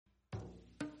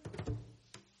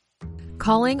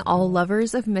Calling all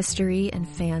lovers of mystery and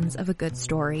fans of a good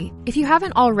story. If you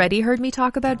haven't already heard me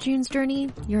talk about June's Journey,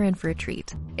 you're in for a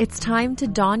treat. It's time to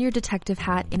don your detective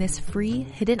hat in this free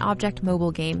hidden object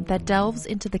mobile game that delves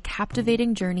into the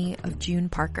captivating journey of June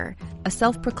Parker, a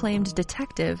self-proclaimed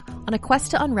detective on a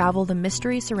quest to unravel the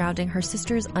mystery surrounding her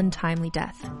sister's untimely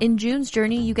death. In June's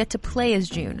Journey, you get to play as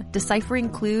June, deciphering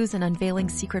clues and unveiling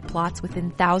secret plots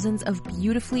within thousands of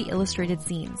beautifully illustrated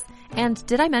scenes. And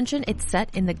did I mention it's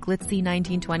set in the glitzy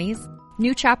 1920s?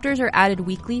 New chapters are added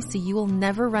weekly, so you will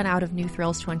never run out of new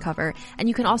thrills to uncover, and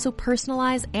you can also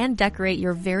personalize and decorate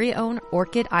your very own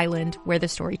Orchid Island where the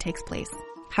story takes place.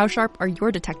 How sharp are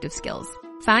your detective skills?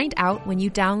 Find out when you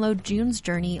download June's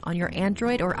Journey on your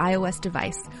Android or iOS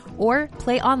device, or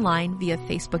play online via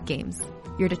Facebook Games.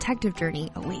 Your detective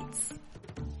journey awaits.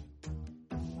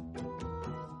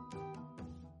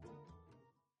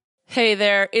 Hey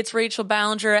there, it's Rachel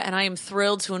Ballinger, and I am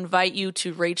thrilled to invite you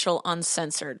to Rachel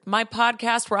Uncensored, my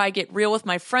podcast where I get real with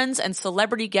my friends and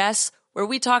celebrity guests, where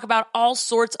we talk about all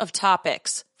sorts of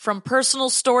topics. From personal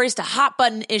stories to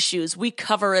hot-button issues, we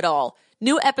cover it all.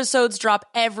 New episodes drop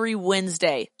every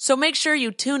Wednesday, so make sure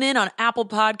you tune in on Apple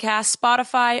Podcasts,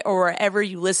 Spotify, or wherever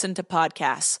you listen to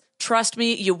podcasts. Trust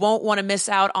me, you won't want to miss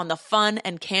out on the fun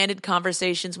and candid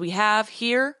conversations we have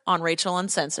here on Rachel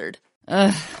Uncensored.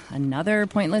 Ugh, another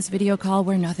pointless video call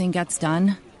where nothing gets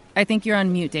done. I think you're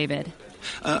on mute, David.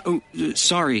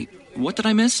 Sorry. What did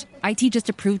I miss? IT just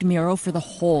approved Miro for the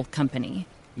whole company.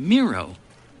 Miro?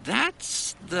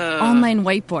 That's the... Online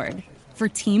whiteboard. For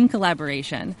team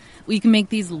collaboration. We can make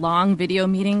these long video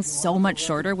meetings so much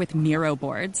shorter with Miro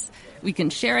boards. We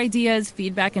can share ideas,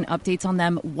 feedback, and updates on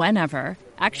them whenever.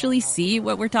 Actually see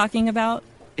what we're talking about.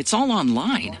 It's all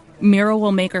online. Miro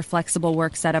will make our flexible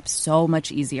work setup so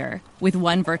much easier. With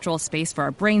one virtual space for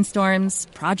our brainstorms,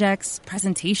 projects,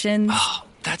 presentations. Oh,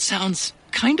 that sounds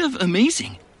kind of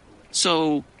amazing.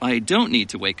 So I don't need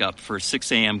to wake up for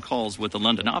 6 a.m. calls with the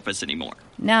London office anymore.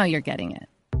 Now you're getting it.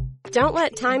 Don't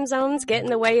let time zones get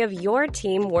in the way of your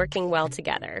team working well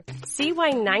together. See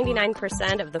why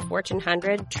 99% of the Fortune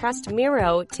 100 trust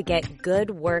Miro to get good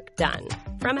work done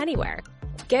from anywhere.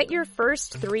 Get your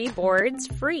first 3 boards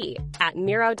free at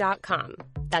Miro.com.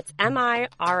 That's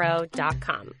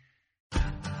MIRO.com.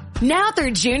 Now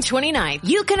through June 29th,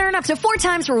 you can earn up to 4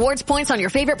 times rewards points on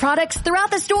your favorite products throughout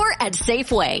the store at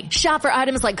Safeway. Shop for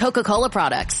items like Coca-Cola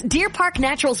products, Deer Park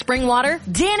Natural Spring Water,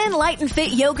 Dannon Light and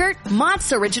Fit Yogurt,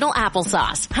 Mott's Original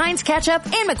Applesauce, Heinz Ketchup,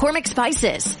 and McCormick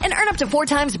Spices. And earn up to 4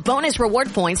 times bonus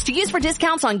reward points to use for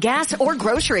discounts on gas or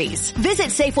groceries. Visit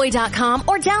Safeway.com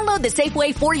or download the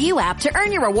Safeway For You app to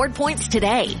earn your reward points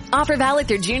today. Offer valid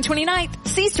through June 29th.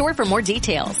 See store for more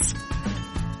details.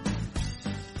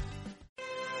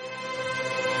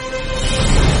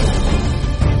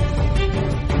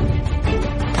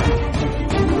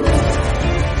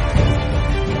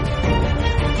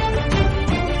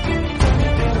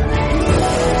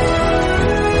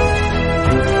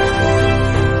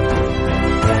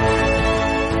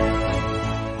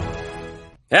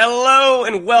 Hello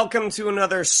and welcome to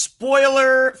another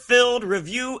spoiler-filled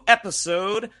review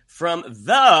episode from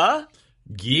the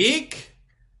GEEK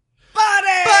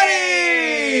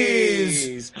Buddies!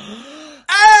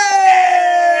 Hey!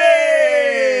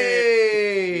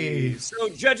 So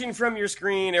judging from your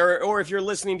screen, or if you're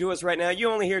listening to us right now, you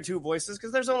only hear 2 voices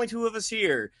because there's only 2 of us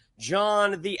here.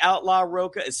 John, the Outlaw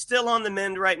Roca, is still on the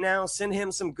mend right now. Send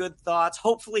him some good thoughts.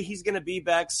 Hopefully he's going to be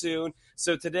back soon.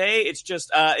 So today it's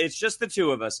just the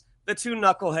 2 of us, the 2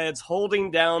 knuckleheads holding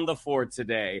down the fort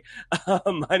today.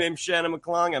 My name's Shannon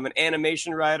McClung. I'm an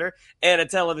animation writer and a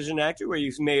television actor where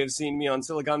you may have seen me on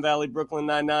Silicon Valley, Brooklyn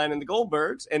Nine-Nine, and The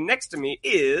Goldbergs. And next to me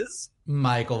is...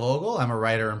 Michael Vogel. I'm a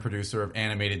writer and producer of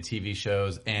animated TV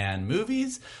shows and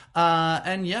movies.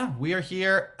 And yeah, we are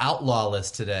here outlawless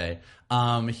today.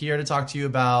 Here to talk to you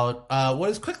about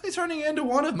what is quickly turning into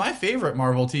one of my favorite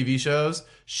Marvel TV shows,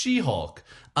 She-Hulk.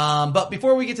 But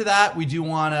before we get to that, we do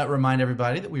want to remind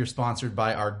everybody that we are sponsored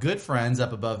by our good friends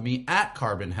up above me at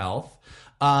Carbon Health.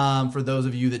 For those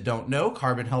of you that don't know,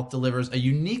 Carbon Health delivers a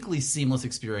uniquely seamless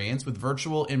experience with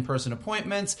virtual in-person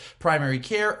appointments, primary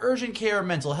care, urgent care,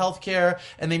 mental health care,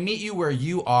 and they meet you where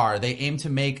you are. They aim to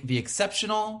make the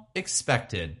exceptional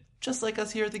expected. Just like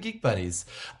us here at the Geek Buddies.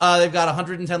 They've got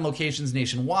 110 locations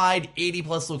nationwide, 80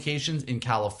 plus locations in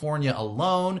California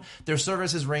alone. Their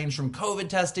services range from COVID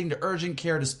testing to urgent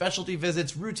care to specialty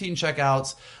visits, routine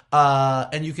checkouts,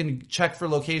 and you can check for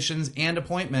locations and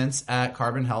appointments at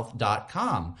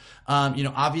carbonhealth.com.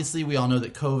 Obviously we all know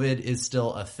that COVID is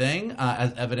still a thing,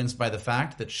 as evidenced by the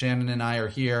fact that Shannon and I are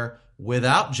here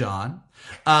without John.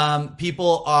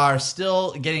 People are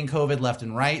still getting COVID left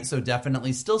and right, so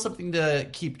definitely still something to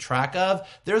keep track of.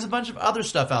 There's a bunch of other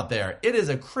stuff out there. It is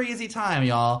a crazy time,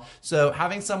 y'all. So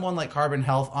having someone like Carbon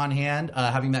Health on hand,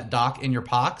 having that doc in your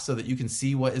pocket so that you can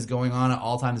see what is going on at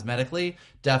all times medically,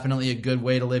 definitely a good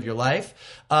way to live your life.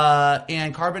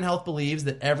 And Carbon Health believes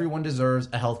that everyone deserves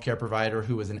a healthcare provider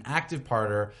who is an active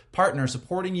partner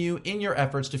supporting you in your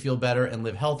efforts to feel better and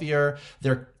live healthier.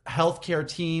 Their healthcare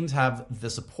teams have the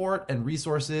support and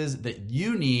resources that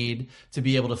you need to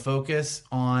be able to focus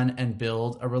on and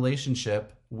build a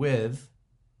relationship with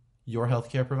your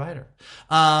healthcare provider.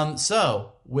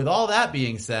 So with all that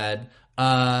being said,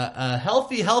 a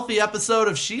healthy episode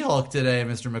of She-Hulk today,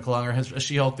 Mr. McClunger.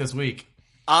 She-Hulk this week.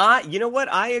 You know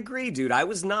what? I agree, dude. I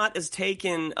was not as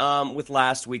taken with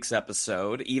last week's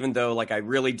episode, even though like I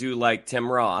really do like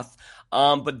Tim Roth.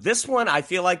 But this one, I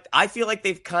feel like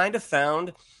they've kind of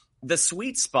found the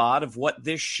sweet spot of what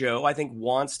this show, I think,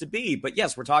 wants to be. But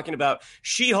yes, we're talking about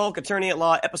She-Hulk, Attorney at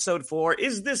Law, Episode 4.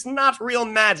 Is This Not Real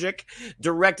Magic?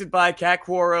 Directed by Kat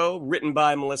Quoro, written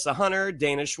by Melissa Hunter,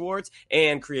 Dana Schwartz,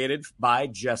 and created by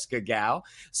Jessica Gao.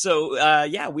 So,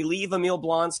 we leave Emil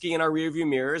Blonsky in our rearview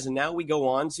mirrors, and now we go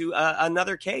on to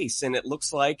another case. And it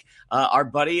looks like our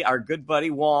good buddy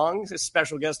Wong,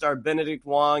 special guest star Benedict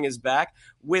Wong, is back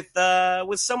with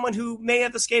someone who may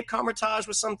have escaped Carmitage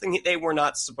with something they were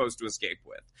not supposed to escape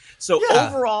with. So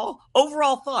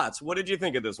overall thoughts. What did you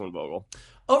think of this one, Vogel?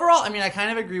 Overall, I mean, I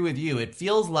kind of agree with you. It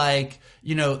feels like,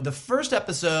 the first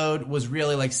episode was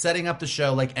really like setting up the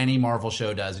show like any Marvel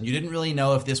show does. And you didn't really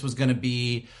know if this was going to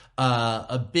be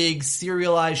a big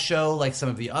serialized show like some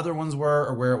of the other ones were,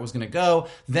 or where it was going to go.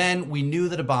 Then we knew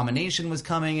that Abomination was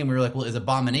coming, and we were like, well, is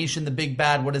Abomination the big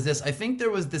bad? What is this? I think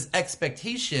there was this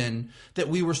expectation that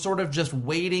we were sort of just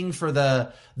waiting for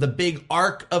the big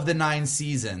arc of the 9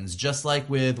 seasons, just like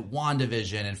with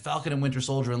WandaVision and Falcon and Winter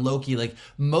Soldier and Loki. Like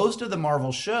most of the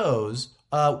Marvel shows,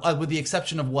 with the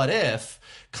exception of What If,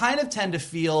 kind of tend to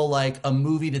feel like a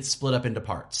movie that's split up into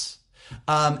parts.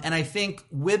 And I think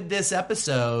with this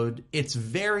episode, it's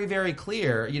very, very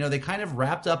clear. They kind of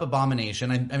wrapped up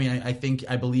Abomination.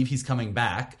 I believe he's coming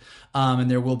back,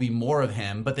 and there will be more of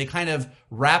him. But they kind of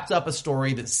wrapped up a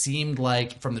story that seemed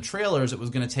like, from the trailers, it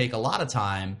was going to take a lot of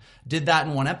time. Did that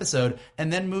in one episode,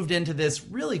 and then moved into this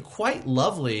really quite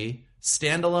lovely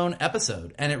standalone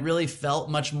episode. And it really felt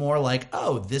much more like,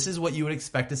 oh, this is what you would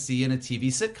expect to see in a TV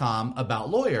sitcom about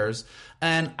lawyers.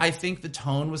 And I think the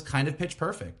tone was kind of pitch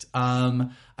perfect.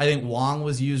 I think Wong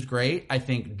was used great. I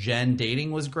think Jen dating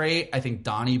was great. I think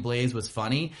Donnie Blaze was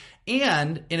funny.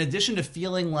 And in addition to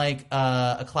feeling like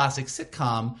a classic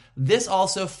sitcom, this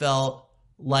also felt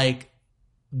like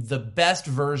the best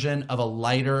version of a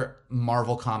lighter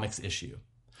Marvel Comics issue.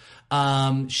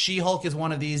 She-Hulk is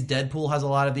one of these. Deadpool has a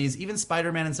lot of these. Even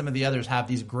Spider-Man and some of the others have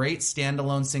these great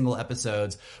standalone single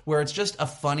episodes where it's just a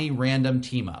funny random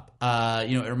team up.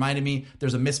 It reminded me,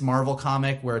 there's a Miss Marvel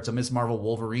comic where it's a Miss Marvel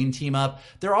Wolverine team up.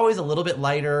 They're always a little bit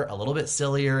lighter, a little bit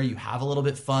sillier. You have a little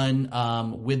bit fun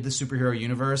with the superhero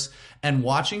universe. And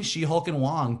watching She-Hulk and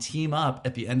Wong team up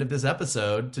at the end of this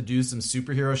episode to do some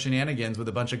superhero shenanigans with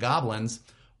a bunch of goblins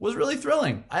was really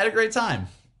thrilling. I had a great time.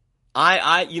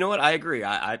 You know what? I agree.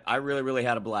 I really, really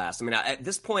had a blast. I mean, at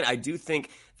this point, I do think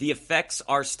the effects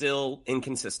are still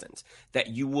inconsistent. That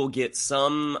you will get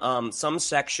some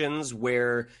sections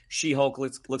where She-Hulk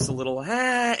looks a little,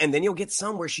 and then you'll get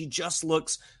some where she just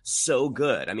looks so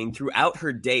good. I mean, throughout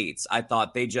her dates, I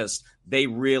thought they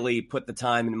really put the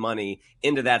time and money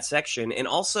into that section. And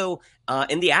also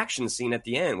in the action scene at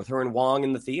the end with her and Wong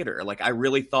in the theater. Like, I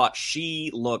really thought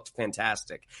she looked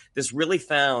fantastic. This really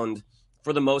found,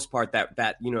 for the most part, that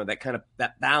kind of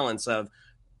that balance of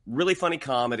really funny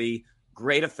comedy,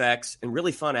 great effects, and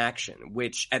really fun action,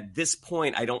 which at this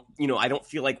point I don't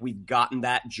feel like we've gotten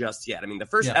that just yet. I mean, the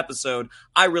first episode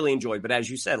I really enjoyed, but as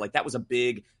you said, like that was a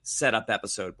big setup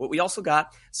episode. But we also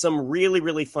got some really,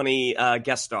 really funny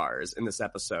guest stars in this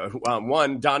episode.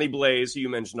 One, Donnie Blaze, who you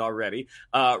mentioned already,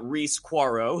 Reese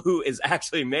Quaro, who is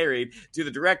actually married to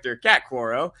the director, Kat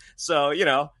Quoro. So,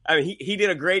 he did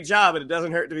a great job, and it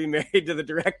doesn't hurt to be married to the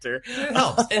director.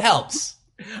 It helps.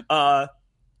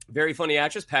 Very funny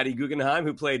actress, Patty Guggenheim,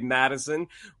 who played Madison.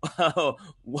 What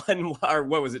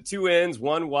was it? 2 N's,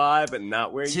 1 Y, but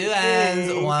not where you think.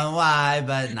 2 N's, 1 Y,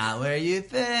 but not where you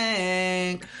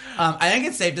think. I think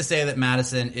it's safe to say that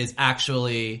Madison is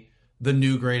actually the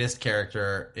new greatest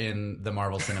character in the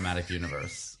Marvel Cinematic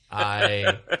Universe.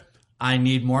 I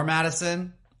need more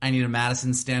Madison. I need a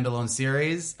Madison standalone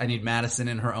series. I need Madison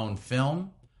in her own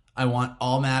film. I want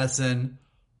all Madison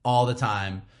all the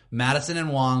time. Madison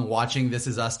and Wong watching This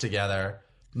Is Us together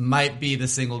might be the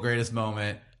single greatest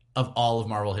moment of all of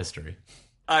Marvel history.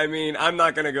 I mean, I'm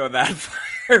not going to go that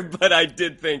far, but I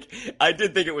did think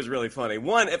it was really funny.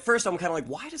 One, at first I'm kind of like,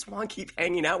 why does Wong keep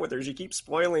hanging out with her? She keeps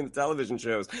spoiling the television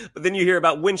shows. But then you hear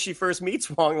about when she first meets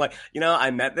Wong, like,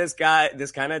 I met this guy,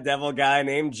 this kind of devil guy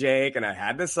named Jake, and I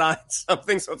had to sign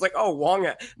something. So it's like, oh,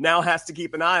 Wong now has to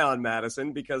keep an eye on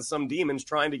Madison because some demon's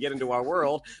trying to get into our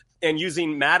world. And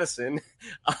using Madison,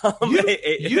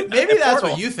 maybe that's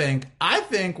what you think. I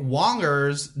think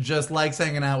Wongers just likes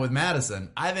hanging out with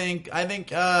Madison. I think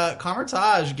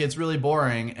Kamar-Taj gets really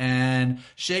boring, and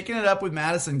shaking it up with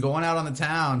Madison, going out on the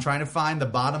town, trying to find the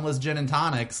bottomless gin and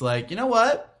tonics. Like, you know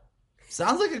what?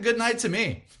 Sounds like a good night to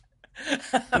me.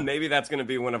 Maybe that's going to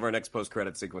be one of our next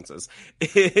post-credit sequences.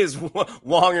 Is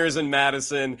Wongers and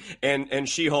Madison and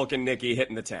She-Hulk and Nikki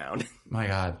hitting the town. My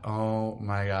God. Oh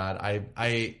my God.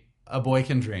 A boy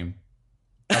can dream.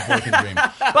 A boy can dream.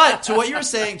 But to what you're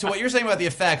saying about the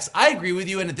effects, I agree with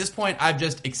you. And at this point, I've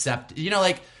just accepted,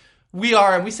 we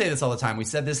are, and we say this all the time. We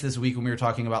said this week when we were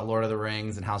talking about Lord of the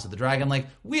Rings and House of the Dragon. Like,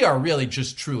 we are really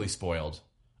just truly spoiled.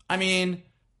 I mean,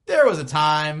 there was a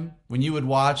time when you would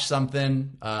watch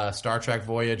something, Star Trek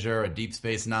Voyager, a Deep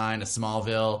Space Nine, a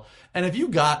Smallville, and if you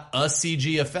got a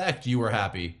CG effect, you were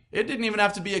happy. It didn't even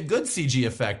have to be a good CG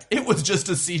effect. It was just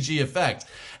a CG effect.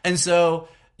 And so,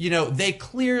 they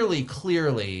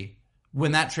clearly,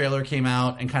 when that trailer came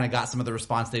out and kind of got some of the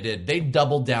response they did, they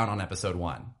doubled down on episode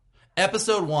 1.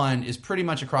 Episode 1 is pretty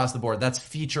much across the board. That's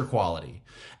feature quality.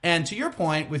 And to your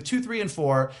point, with 2, 3, and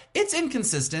 4, it's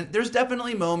inconsistent. There's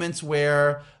definitely moments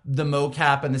where the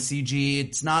mocap and the CG,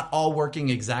 it's not all working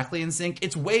exactly in sync.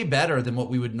 It's way better than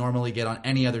what we would normally get on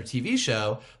any other TV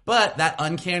show. But that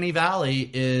uncanny valley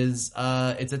is,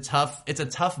 it's a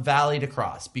tough valley to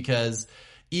cross, because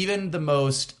even the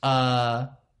most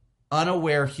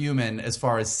unaware human as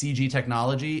far as CG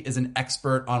technology is an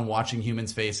expert on watching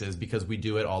humans' faces, because we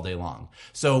do it all day long.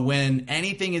 So when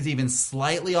anything is even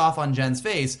slightly off on Jen's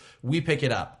face, we pick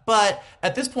it up. But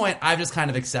at this point, I've just kind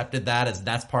of accepted that as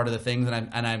that's part of the things,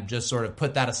 and I've just sort of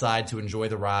put that aside to enjoy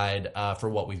the ride for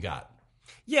what we've got.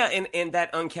 Yeah, and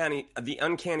the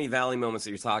uncanny valley moments that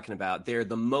you're talking about, they're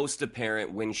the most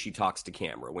apparent when she talks to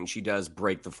camera, when she does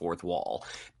break the fourth wall,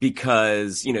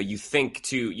 because you think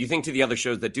to the other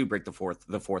shows that do break the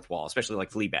fourth wall, especially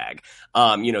like Fleabag.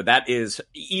 That is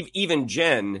even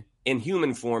Jen in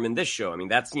human form in this show. I mean,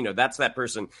 that's that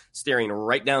person staring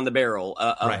right down the barrel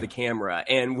of the camera,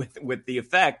 and with the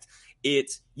effect,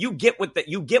 you get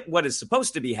what is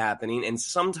supposed to be happening, and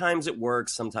sometimes it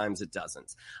works, sometimes it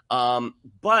doesn't.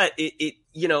 But it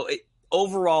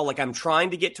overall, like, I'm trying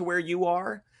to get to where you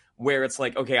are, where it's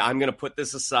like, okay, I'm going to put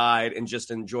this aside and just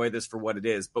enjoy this for what it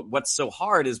is. But what's so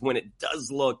hard is when it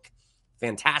does look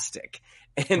fantastic,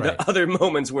 and the other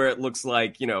moments where it looks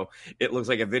like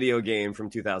a video game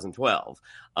from 2012.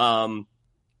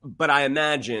 But I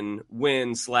imagine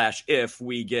when/if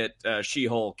we get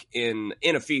She-Hulk in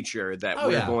a feature that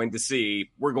we're going to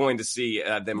see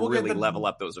them really level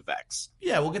up those effects.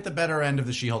 Yeah, we'll get the better end of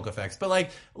the She-Hulk effects. But like,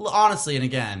 honestly, and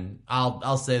again,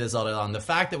 I'll say this all day long, the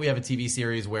fact that we have a TV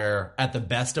series where at the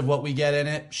best of what we get in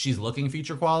it, she's looking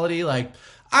feature quality, like,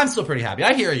 I'm still pretty happy.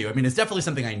 I hear you. I mean, it's definitely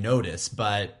something I notice,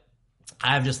 but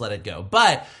I've just let it go.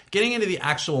 But getting into the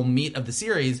actual meat of the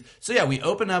series, so yeah, we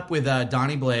open up with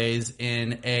Donnie Blaze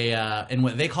in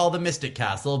what they call the Mystic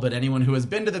Castle, but anyone who has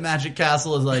been to the Magic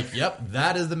Castle is like, yep,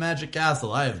 that is the Magic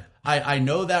Castle. I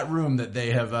know that room that they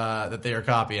have that they are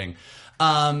copying.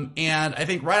 And I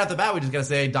think right off the bat, we just gotta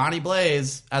say Donnie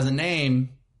Blaze as a name,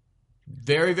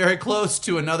 very, very close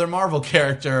to another Marvel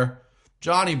character,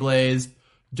 Johnny Blaze.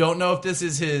 Don't know if this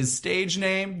is his stage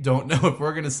name. Don't know if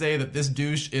we're going to say that this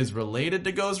douche is related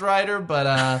to Ghost Rider,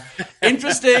 but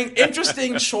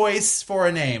interesting choice for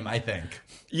a name, I think.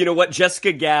 You know what?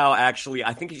 Jessica Gao, actually,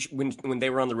 I think when they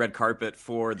were on the red carpet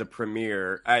for the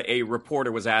premiere, a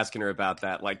reporter was asking her about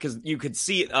that, like, because you could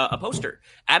see a poster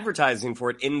advertising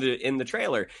for it in the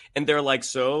trailer, and they're like,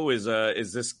 "So is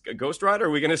this a Ghost Rider? Are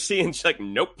we going to see?" And she's like,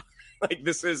 "Nope." Like,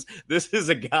 this is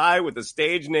a guy with a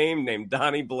stage name named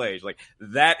Donnie Blaze. Like,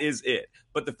 that is it.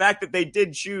 But the fact that they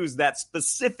did choose that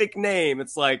specific name,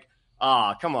 it's like,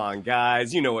 come on,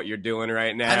 guys. You know what you're doing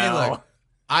right now. I mean, look,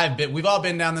 we've all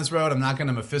been down this road. I'm not going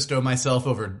to Mephisto myself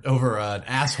over an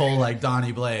asshole like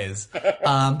Donnie Blaze.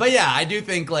 But yeah, I do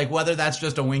think, like, whether that's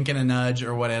just a wink and a nudge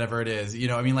or whatever it is,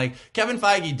 I mean, like, Kevin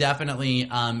Feige definitely,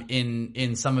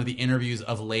 in some of the interviews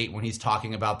of late when he's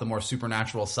talking about the more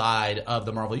supernatural side of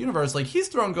the Marvel Universe, like, he's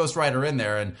thrown Ghost Rider in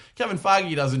there, and Kevin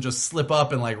Feige doesn't just slip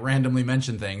up and, like, randomly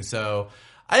mention things. So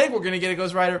I think we're going to get a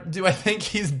Ghost Rider. Do I think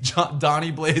he's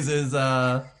Donnie Blaze's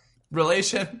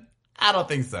relation? I don't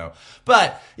think so.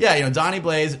 But yeah, Donnie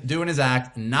Blaze doing his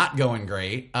act, not going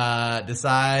great,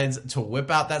 decides to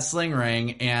whip out that sling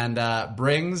ring and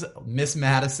brings Miss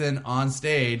Madison on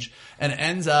stage and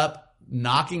ends up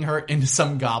knocking her into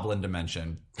some goblin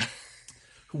dimension.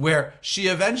 Where she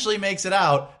eventually makes it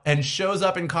out and shows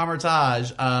up in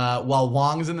Kamertage while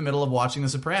Wong's in the middle of watching The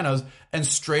Sopranos and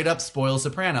straight up spoils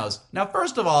Sopranos. Now,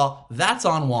 first of all, that's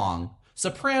on Wong.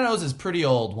 Sopranos is pretty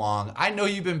old, Wong. I know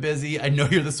you've been busy. I know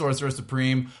you're the Sorcerer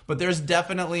Supreme, but there's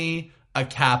definitely a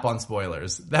cap on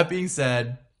spoilers. That being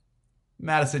said,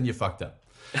 Madison, you fucked up.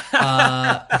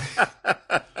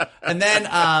 And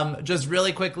then just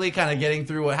really quickly kind of getting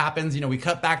through what happens, we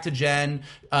cut back to Jen.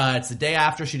 It's the day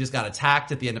after she just got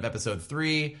attacked at the end of episode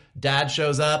 3. Dad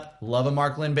shows up. Love a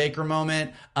Mark Lynn Baker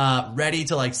moment. Ready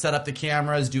to set up the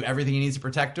cameras, do everything he needs to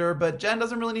protect her. But Jen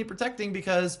doesn't really need protecting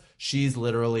because she's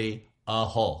literally a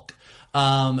Hulk.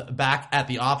 Back at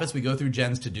the office, we go through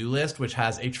Jen's to-do list, which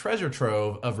has a treasure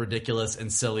trove of ridiculous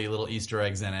and silly little Easter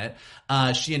eggs in it.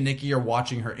 She and Nikki are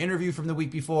watching her interview from the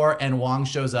week before, and Wong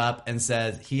shows up and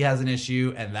says he has an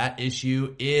issue, and that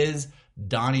issue is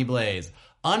Donnie Blaze.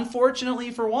 Unfortunately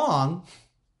for Wong,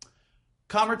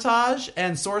 Kamertage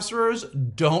and sorcerers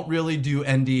don't really do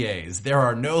NDAs. There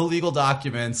are no legal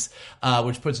documents,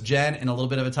 which puts Jen in a little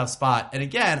bit of a tough spot. And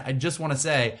again, I just want to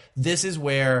say, this is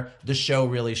where the show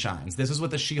really shines. This is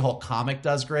what the She-Hulk comic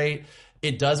does great.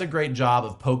 It does a great job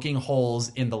of poking holes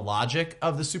in the logic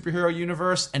of the superhero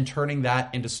universe and turning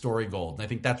that into story gold. And I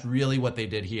think that's really what they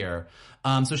did here.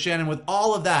 So Shannon, with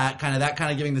all of that kind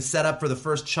of giving the setup for the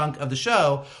first chunk of the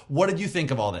show, what did you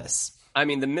think of all this? I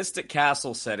mean, the Mystic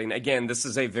Castle setting, again, this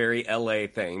is a very LA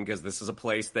thing because this is a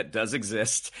place that does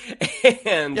exist.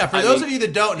 And yeah, for those of you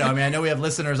that don't know, I know we have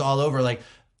listeners all over,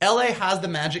 LA has the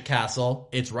Magic Castle.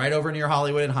 It's right over near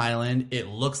Hollywood and Highland. It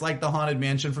looks like the Haunted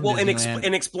Mansion from Disneyland.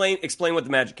 And explain what the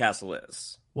Magic Castle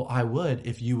is. Well, I would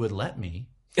if you would let me.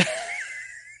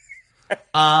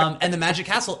 And the Magic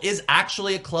Castle is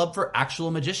actually a club for actual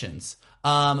magicians.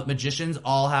 Magicians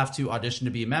all have to audition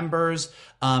to be members,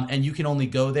 and you can only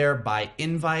go there by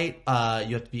invite.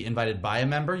 You have to be invited by a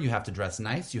member. You have to dress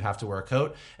nice. You have to wear a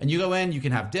coat. And you go in, you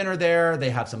can have dinner there.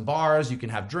 They have some bars. You can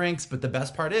have drinks. But the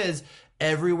best part is,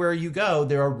 everywhere you go,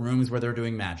 there are rooms where they're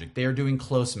doing magic. They are doing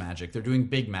close magic. They're doing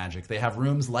big magic. They have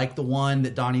rooms like the one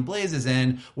that Donnie Blaze is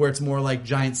in, where it's more like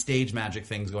giant stage magic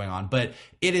things going on. But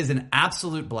it is an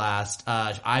absolute blast.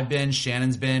 I've been,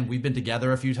 Shannon's been, we've been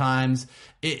together a few times.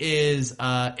 It is,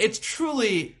 it's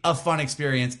truly a fun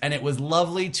experience, and it was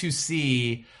lovely to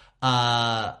see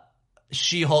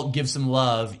She-Hulk give some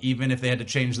love, even if they had to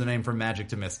change the name from Magic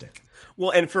to Mystic.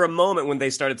 Well, and for a moment when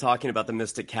they started talking about the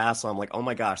Mystic Castle, I'm like, oh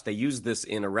my gosh, they used this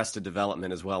in Arrested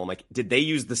Development as well. I'm like, did they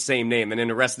use the same name? And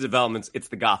in Arrested Development, it's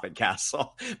the Gothic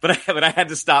Castle. But I had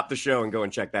to stop the show and go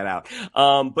and check that out.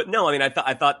 But no, I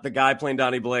thought the guy playing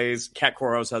Donnie Blaze, Kat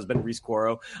Coro's husband, Reese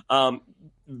Coro,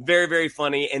 very, very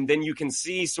funny. And then you can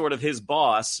see sort of his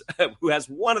boss, who has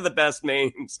one of the best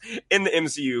names in the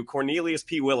MCU, Cornelius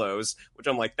P. Willows, which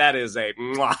I'm like, that is a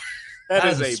mwah. That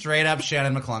is a straight up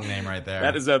Shannon McClung name right there.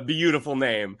 That is a beautiful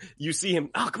name. You see him,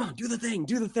 oh, come on, do the thing.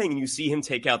 And you see him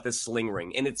take out this sling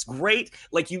ring. And it's great.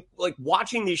 Like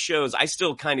watching these shows, I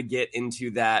still kind of get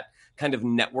into that kind of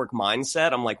network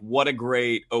mindset. I'm like, what a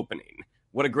great opening.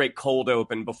 What a great cold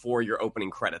open before your opening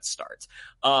credits start.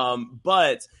 You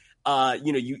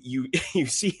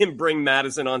see him bring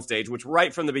Madison on stage, which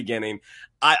right from the beginning,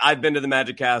 I've been to the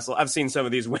Magic Castle. I've seen some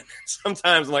of these women.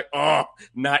 Sometimes I'm like, oh,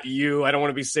 not you. I don't want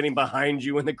to be sitting behind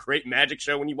you in the great magic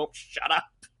show when you won't shut up.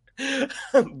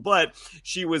 But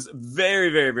she was very,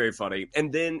 very, very funny.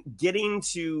 And then getting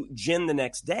to Jen the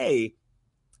next day,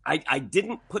 I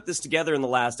didn't put this together in the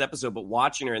last episode, but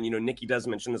watching her, and Nikki does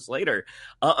mention this later,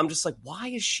 I'm just like, why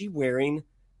is she wearing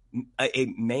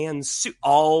a man's suit?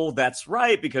 Oh, that's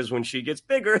right, because when she gets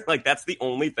bigger, that's the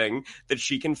only thing that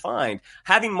she can find.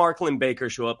 Having Mark Lynn Baker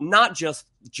show up, not just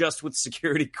with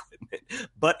security equipment,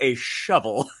 but a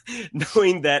shovel,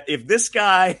 knowing that if this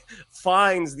guy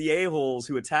finds the a-holes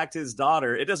who attacked his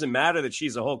daughter, it doesn't matter that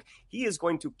she's a Hulk, he is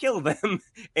going to kill them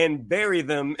and bury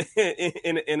them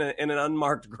in an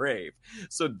unmarked grave.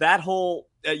 So that whole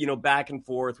back and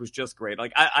forth was just great.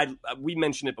 We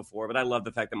mentioned it before, but I love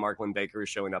the fact that Mark Lynn Baker is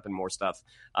showing up in more stuff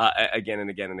again and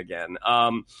again and again.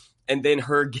 And then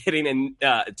her getting in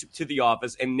to the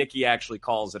office, and Nikki actually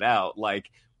calls it out,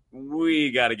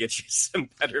 we got to get you some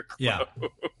better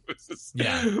clothes.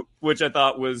 Yeah. Which I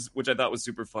thought was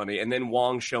super funny. And then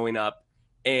Wong showing up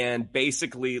and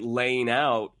basically laying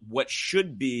out what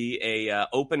should be a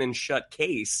open and shut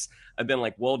case. I've been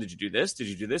like, well, did you do this? Did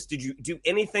you do this? Did you do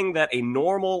anything that a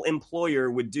normal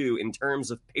employer would do in terms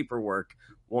of paperwork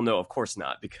Well, no, of course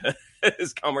not,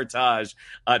 because Kamar-Taj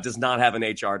does not have an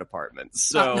HR department.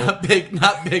 So not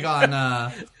big on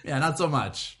not so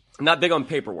much. Not big on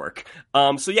paperwork.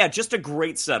 So yeah, just a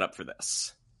great setup for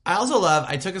this. I also love,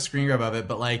 I took a screen grab of it,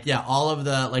 but all of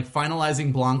the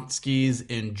finalizing Blonsky's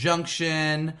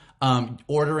injunction,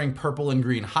 ordering purple and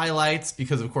green highlights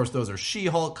because of course those are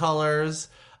She-Hulk colors,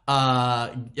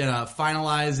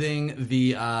 finalizing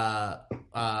the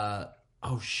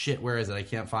oh shit, where is it? I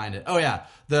can't find it. Oh yeah,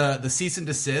 the cease and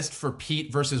desist for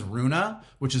Pete versus Runa,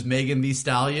 which is Megan Thee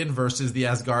Stallion versus the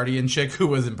Asgardian chick who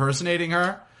was impersonating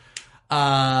her.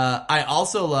 I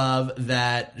also love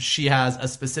that she has a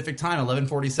specific time,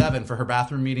 11:47, for her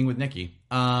bathroom meeting with Nikki.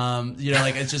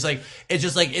 It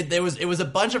was a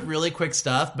bunch of really quick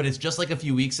stuff, but it's just like a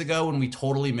few weeks ago when we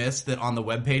totally missed that on the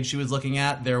webpage she was looking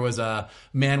at, there was a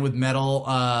man with metal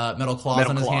claws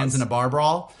on his hands in a bar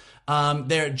brawl.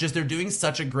 They're doing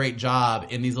such a great job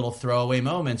in these little throwaway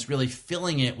moments, really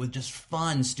filling it with just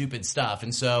fun, stupid stuff.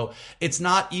 And so it's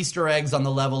not Easter eggs on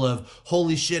the level of,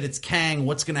 holy shit, it's Kang,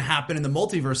 what's going to happen in the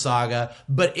multiverse saga?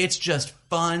 But it's just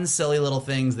fun, silly little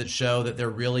things that show that they're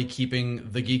really keeping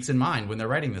the geeks in mind when they're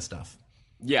writing this stuff.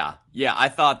 Yeah. I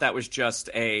thought that was just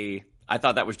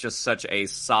such a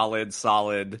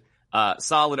solid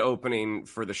opening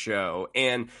for the show.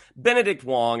 And Benedict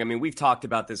Wong, I mean, we've talked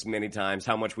about this many times,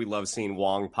 how much we love seeing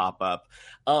Wong pop up.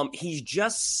 He's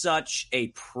just such a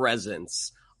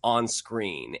presence on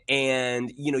screen.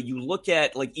 And, you look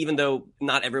at, even though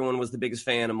not everyone was the biggest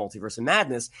fan of Multiverse of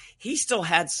Madness, he still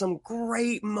had some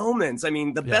great moments. I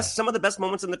mean, some of the best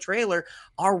moments in the trailer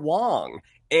are Wong.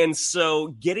 And so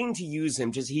getting to use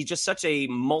him, he's just such a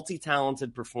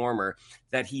multi-talented performer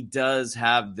that he does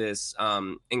have this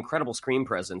incredible screen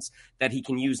presence that he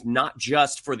can use not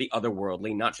just for the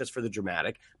otherworldly, not just for the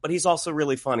dramatic, but he's also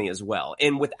really funny as well.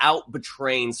 And without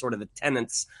betraying sort of the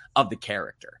tenets of the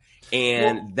character.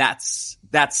 And that's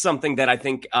something that I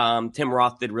think Tim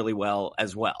Roth did really well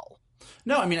as well.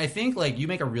 No, I mean, I think you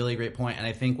make a really great point, and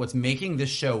I think what's making this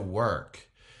show work,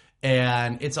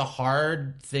 and it's a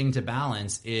hard thing to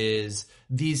balance, is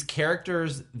these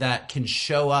characters that can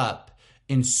show up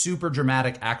in super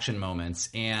dramatic action moments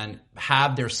and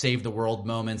have their save the world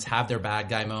moments, have their bad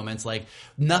guy moments.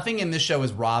 Nothing in this show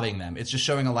is robbing them. It's just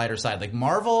showing a lighter side.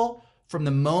 Marvel, from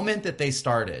the moment that they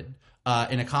started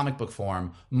in a comic book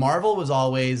form, Marvel was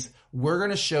always, we're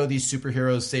going to show these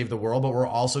superheroes save the world, but we're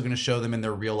also going to show them in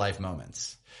their real life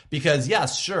moments. Because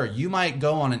yes, sure, you might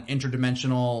go on an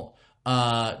interdimensional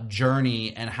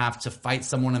journey and have to fight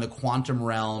someone in the quantum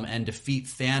realm and defeat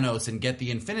Thanos and get the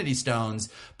Infinity Stones,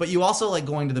 but you also like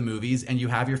going to the movies and you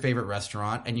have your favorite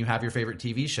restaurant and you have your favorite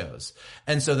TV shows.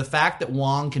 And so the fact that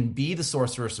Wong can be the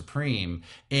Sorcerer Supreme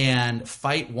and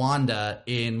fight Wanda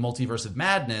in Multiverse of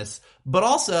Madness, but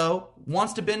also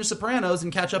wants to binge Sopranos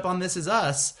and catch up on This Is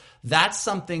Us, that's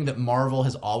something that Marvel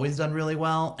has always done really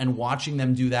well, and watching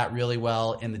them do that really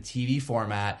well in the TV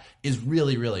format is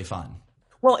really, really fun.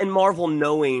 Well, and Marvel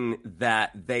knowing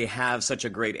that they have such a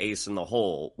great ace in the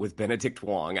hole with Benedict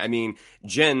Wong. I mean,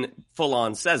 Jen full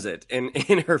on says it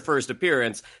in her first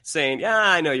appearance, saying, yeah,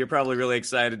 I know you're probably really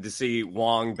excited to see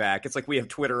Wong back. It's like we have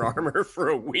Twitter armor for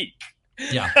a week.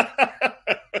 Yeah.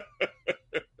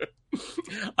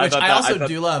 I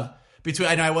do love.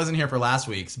 I know I wasn't here for last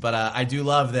week's, but I do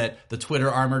love that the Twitter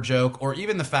armor joke, or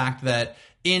even the fact that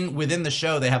within the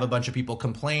show, they have a bunch of people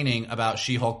complaining about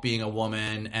She-Hulk being a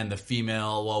woman and the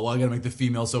female. Well, I gotta make the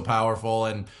female so powerful.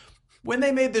 And when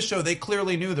they made this show, they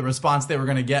clearly knew the response they were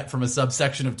going to get from a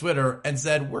subsection of Twitter and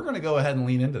said, we're going to go ahead and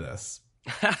lean into this.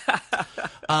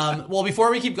 Well,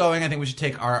 before we keep going, I think we should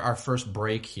take our first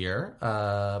break here.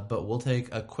 But we'll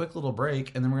take a quick little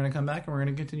break, and then we're going to come back and we're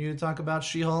going to continue to talk about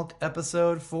She-Hulk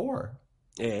episode 4.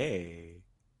 Hey.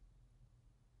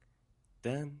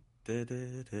 Dun.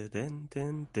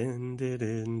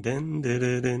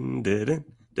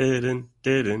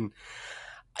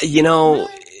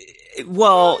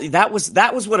 Well, that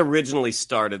was what originally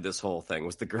started this whole thing,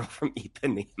 was the girl from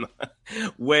Ipanema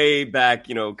way back,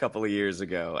 a couple of years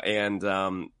ago. And,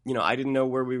 I didn't know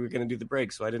where we were going to do the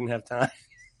break, so I didn't have time.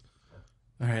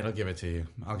 All right, I'll give it to you.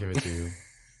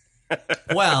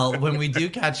 Well, when we do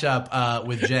catch up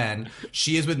with Jen,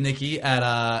 she is with Nikki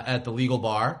at the legal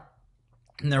bar.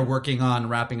 And they're working on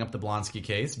wrapping up the Blonsky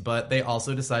case, but they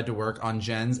also decide to work on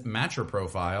Jen's Matcher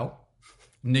profile.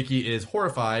 Nikki is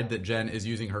horrified that Jen is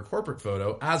using her corporate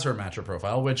photo as her Matcher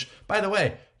profile, which, by the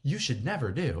way, you should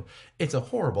never do. It's a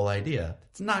horrible idea.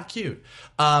 It's not cute.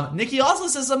 Nikki also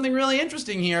says something really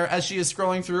interesting here as she is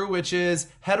scrolling through, which is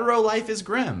hetero life is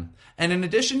grim. And in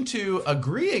addition to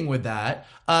agreeing with that,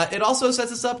 it also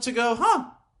sets us up to go,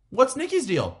 what's Nikki's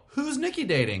deal? Who's Nikki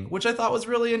dating? Which I thought was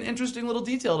really an interesting little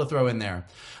detail to throw in there.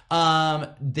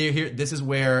 This is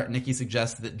where Nikki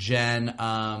suggests that Jen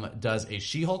does a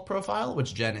She-Hulk profile,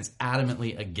 which Jen is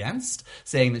adamantly against,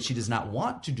 saying that she does not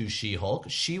want to do She-Hulk.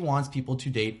 She wants people to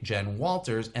date Jen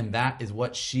Walters, and that is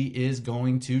what she is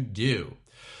going to do.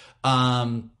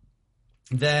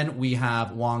 Then we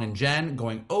have Wong and Jen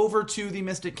going over to the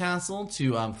Mystic Castle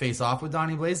to face off with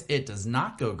Donnie Blaze. It does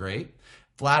not go great.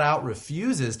 Flat out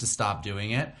refuses to stop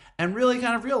doing it and really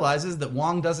kind of realizes that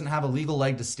Wong doesn't have a legal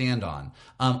leg to stand on.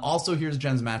 Also, here's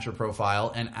Jen's matcher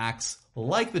profile and acts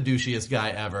like the douchiest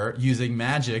guy ever, using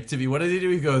magic to be, what did he do?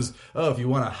 He goes, oh, if you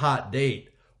want a hot date.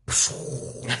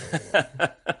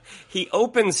 He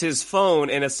opens his phone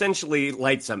and essentially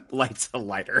lights a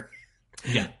lighter.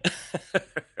 Yeah.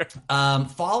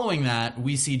 Following that,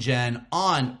 we see Jen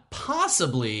on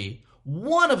possibly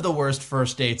one of the worst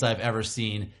first dates I've ever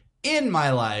seen in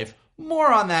my life.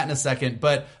 More on that in a second,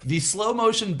 but the slow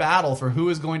motion battle for who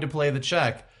is going to pay the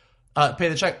check,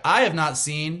 I have not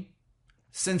seen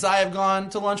since I have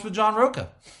gone to lunch with John Roca.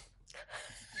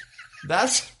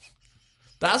 That's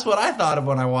what I thought of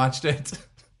when I watched it.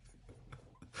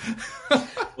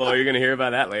 Well, you're gonna hear about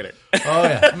that later. Oh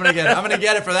yeah, I'm gonna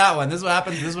get it for that one. This is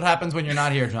what happens when you're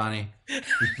not here, Johnny.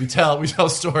 We tell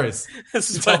stories.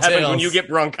 This is what happens when you get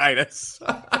bronchitis.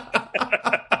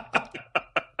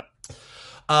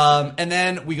 And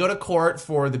then we go to court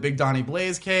for the Big Donnie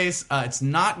Blaze case. It's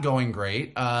not going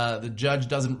great. The judge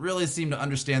doesn't really seem to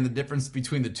understand the difference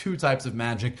between the two types of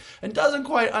magic and doesn't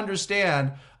quite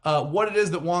understand what it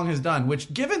is that Wong has done,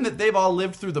 which, given that they've all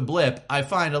lived through the blip, I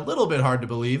find a little bit hard to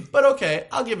believe. But okay,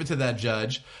 I'll give it to that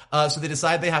judge. So they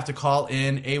decide they have to call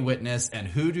in a witness, and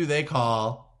who do they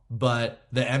call but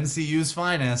the MCU's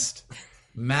finest,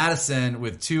 Madison,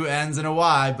 with two N's and a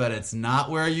Y, but it's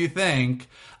not where you think.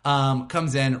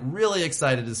 Comes in really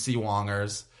excited to see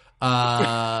Wongers.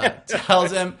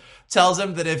 Tells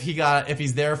him that if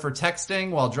he's there for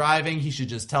texting while driving, he should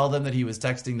just tell them that he was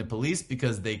texting the police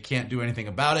because they can't do anything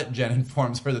about it. Jen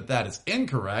informs her that is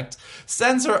incorrect,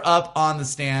 sends her up on the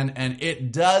stand, and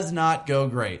it does not go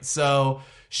great. So,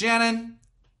 Shannon,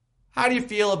 how do you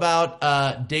feel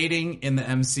about dating in the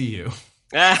MCU?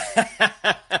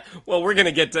 Well, we're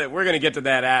gonna get to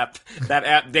that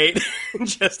app date in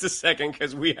just a second,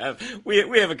 because we have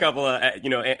a couple of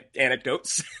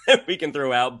anecdotes that we can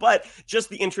throw out. But just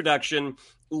the introduction,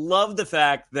 love the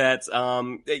fact that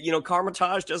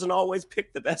Karmitage doesn't always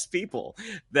pick the best people,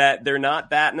 that they're not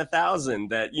batting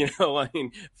 1,000. That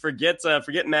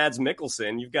forget Mads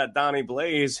Mikkelsen, you've got Donnie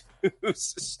Blaze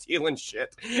who's stealing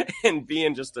shit and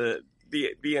being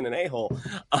being an a-hole.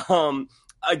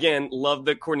 Again, love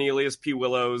the Cornelius P.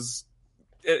 Willows.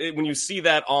 When you see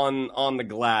that on the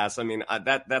glass, I mean,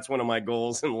 that's one of my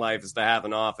goals in life, is to have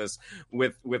an office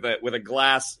with a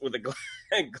glass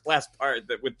part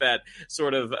with that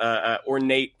sort of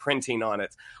ornate printing on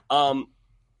it. A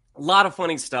lot of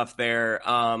funny stuff there.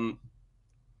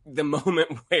 The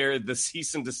moment where the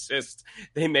cease and desist,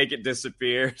 they make it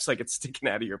disappear. It's like it's sticking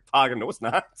out of your pocket. No, it's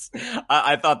not.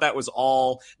 I thought that was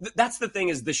all. That's the thing,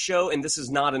 is the show, and this is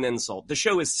not an insult, the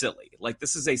show is silly. Like,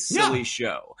 this is a silly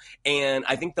show. And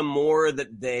I think the more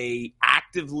that they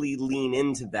actively lean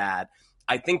into that,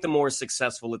 I think the more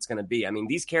successful it's going to be. I mean,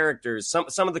 these characters,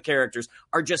 some of the characters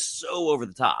are just so over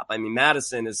the top. I mean,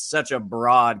 Madison is such a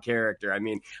broad character. I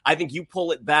mean, I think you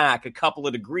pull it back a couple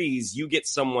of degrees, you get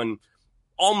someone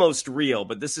almost real,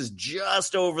 but this is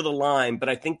just over the line. But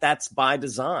I think that's by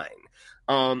design.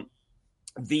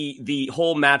 The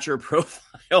whole matcher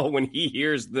profile, when he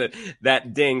hears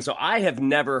that ding. So I have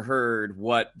never heard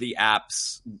what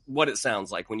it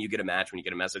sounds like when you get a match, when you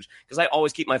get a message, because I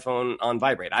always keep my phone on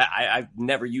vibrate. I've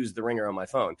never used the ringer on my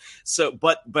phone. So,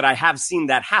 but I have seen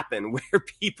that happen where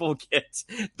people get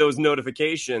those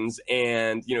notifications,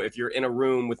 and if you're in a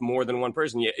room with more than one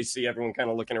person, you see everyone kind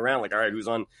of looking around like, all right, who's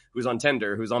on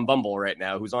Tinder, who's on Bumble right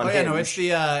now, who's on Hinge? No, it's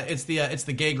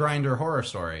the gay grinder horror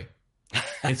story.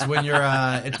 It's when you're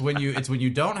it's when you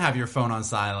don't have your phone on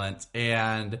silent,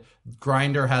 and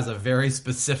Grindr has a very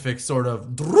specific sort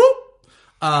of droop.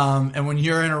 And when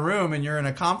you're in a room and you're in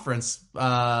a conference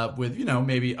with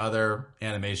maybe other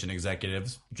animation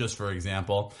executives, just for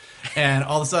example, and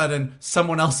all of a sudden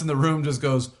someone else in the room just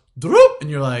goes droop, and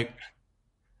you're like,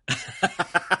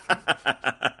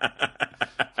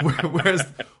 where's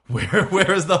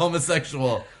the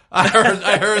homosexual?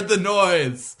 I heard the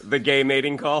noise. The gay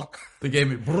mating call. The gay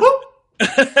mating.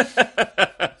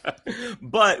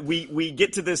 But we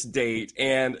get to this date,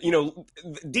 and, you know,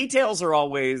 details are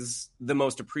always the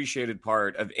most appreciated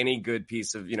part of any good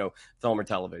piece of, you know, film or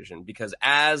television, because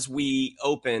as we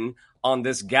open on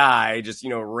this guy just, you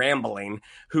know, rambling,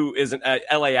 who is an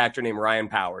LA actor named Ryan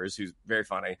Powers, who's very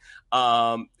funny,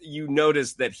 you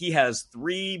notice that he has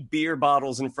 3 beer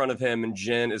bottles in front of him, and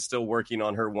Jen is still working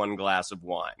on her 1 glass of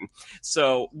wine.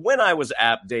 So when I was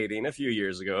app dating a few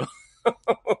years ago,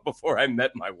 before I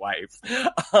met my wife,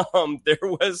 there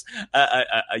was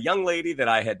a young lady that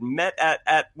I had met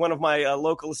at one of my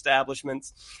local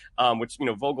establishments, which, you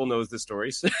know, Vogel knows this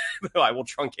story, so I will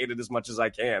truncate it as much as I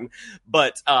can.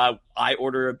 But I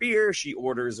order a beer. She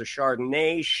orders a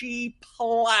Chardonnay. She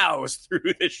plows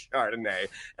through the Chardonnay.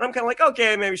 And I'm kind of like,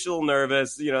 okay, maybe she's a little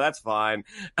nervous. You know, that's fine.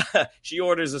 She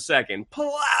orders a second,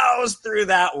 plows through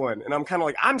that one. And I'm kind of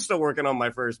like, I'm still working on my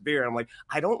first beer. I'm like,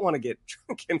 I don't want to get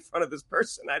drunk in front of this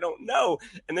person. I don't know.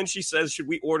 And then she says, should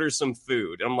we order some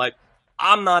food? And I'm like,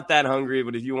 I'm not that hungry,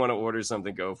 but if you want to order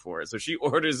something, go for it. So she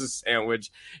orders a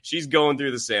sandwich. She's going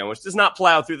through the sandwich. Does not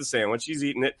plow through the sandwich. She's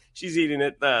eating it. She's eating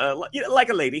it like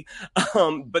a lady.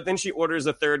 But then she orders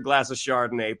a 3rd glass of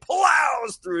Chardonnay,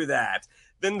 plows through that.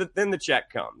 Then the check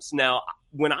comes. Now,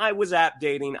 when I was app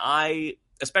dating,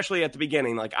 especially at the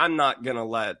beginning, like, I'm not gonna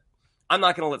let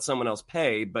someone else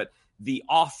pay, but the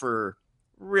offer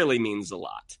really means a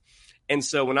lot. And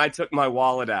so when I took my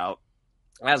wallet out,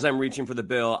 as I'm reaching for the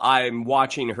bill, I'm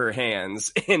watching her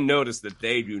hands and notice that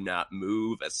they do not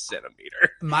move a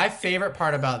centimeter. My favorite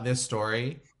part about this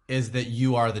story is that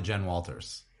you are the Jen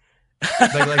Walters.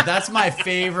 Like that's my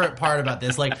favorite part about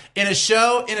this. Like in a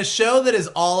show that is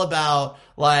all about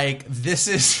like this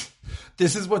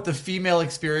is what the female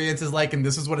experience is like, and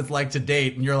this is what it's like to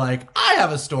date, and you're like, I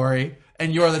have a story,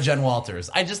 and you're the Jen Walters.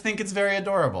 I just think it's very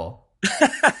adorable.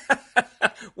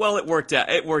 Well, it worked out.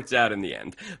 It worked out in the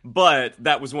end. But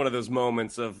that was one of those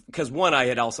moments of, because one, I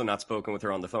had also not spoken with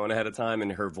her on the phone ahead of time,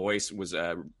 and her voice was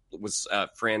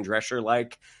Fran Drescher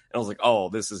like, and I was like, oh,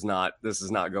 this is not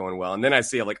going well. And then I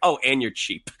see it like, oh, and you're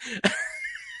cheap.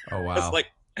 Oh wow! I was like,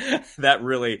 that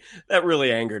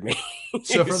really angered me.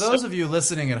 So for those of you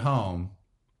listening at home,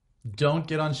 don't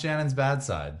get on Shannon's bad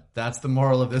side. That's the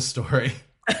moral of this story.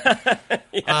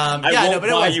 I won't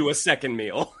buy you a second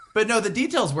meal. But no, the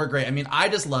details were great. I mean, I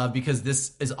just love, because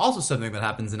this is also something that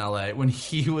happens in LA, when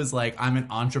he was like, I'm an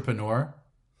entrepreneur.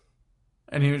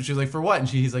 And she was like, for what? And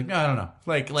he's like, no, I don't know.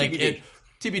 Like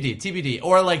TBD.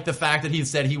 Or like the fact that he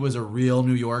said he was a real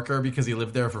New Yorker because he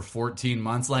lived there for 14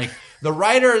 months. Like the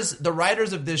writers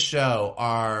of this show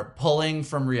are pulling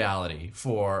from reality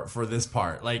for this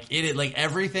part. Like like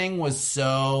everything was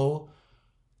so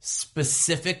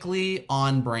specifically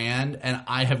on brand. And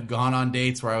I have gone on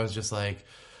dates where I was just like,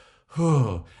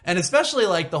 whew. And especially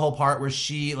like the whole part where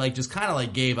she like just kind of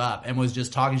like gave up and was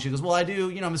just talking. She goes, well, I do,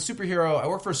 you know, I'm a superhero. I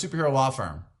work for a superhero law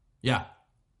firm. Yeah.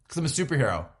 Because I'm a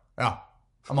superhero. Yeah.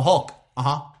 I'm a Hulk.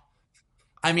 Uh-huh.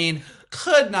 I mean,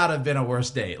 could not have been a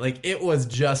worse date. Like, it was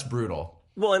just brutal.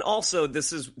 Well, and also,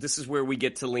 this is where we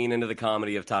get to lean into the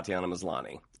comedy of Tatiana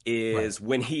Maslany. Is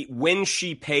right. when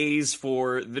she pays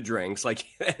for the drinks, like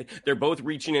they're both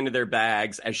reaching into their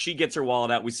bags. As she gets her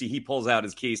wallet out, we see he pulls out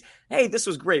his keys. Hey, this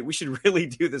was great. We should really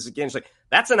do this again. She's like,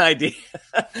 that's an idea.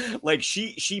 Like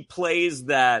she plays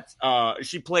that.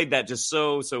 She played that just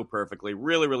so perfectly.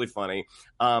 Really, really funny.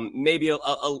 Maybe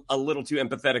a little too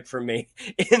empathetic for me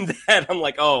in that I'm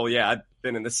like, oh yeah, I've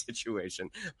been in this situation.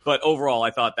 But overall,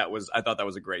 I thought that was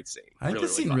a great scene. I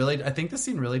think this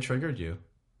scene really triggered you.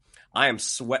 I am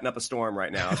sweating up a storm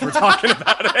right now as we're talking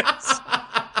about it.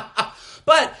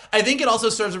 But I think it also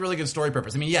serves a really good story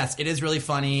purpose. I mean, yes, it is really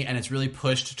funny and it's really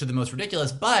pushed to the most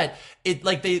ridiculous, but it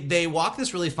like they walk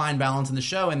this really fine balance in the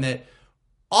show in that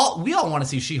we all want to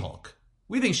see She-Hulk.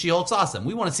 We think She-Hulk's awesome.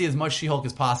 We want to see as much She-Hulk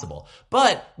as possible.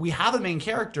 But we have a main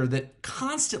character that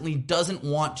constantly doesn't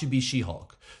want to be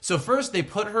She-Hulk. So first they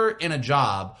put her in a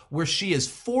job where she is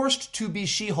forced to be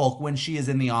She-Hulk when she is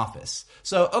in the office.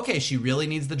 So, okay, she really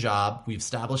needs the job. We've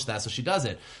established that, so she does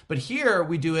it. But here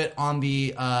we do it on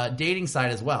the dating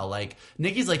side as well. Like,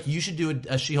 Nikki's like, you should do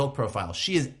a She-Hulk profile.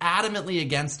 She is adamantly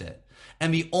against it.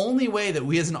 And the only way that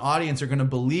we as an audience are going to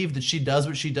believe that she does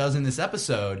what she does in this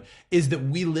episode is that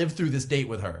we live through this date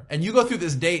with her. And you go through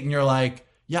this date and you're like,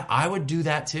 yeah, I would do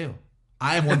that too.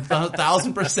 I am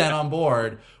 1,000% on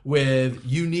board with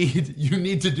you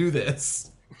need to do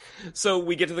this. So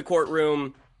we get to the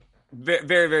courtroom. Very,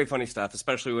 very, very funny stuff,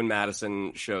 especially when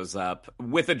Madison shows up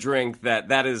with a drink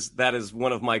that is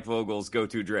one of Mike Vogel's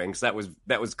go-to drinks. That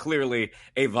was clearly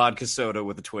a vodka soda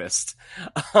with a twist.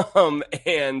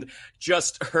 And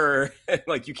just her,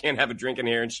 like, you can't have a drink in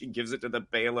here, and she gives it to the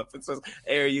bailiff and says,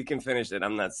 "Hey, you can finish it.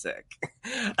 I'm not sick."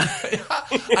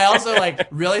 I also, like,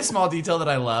 really small detail that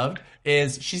I loved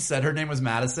is she said her name was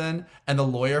Madison, and the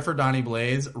lawyer for Donnie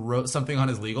Blaze wrote something on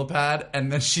his legal pad,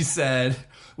 and then she said,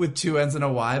 with 2 N's and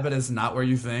a Y, but it's not where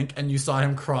you think. And you saw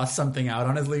him cross something out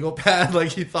on his legal pad,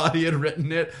 like he thought he had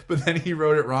written it, but then he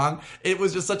wrote it wrong. It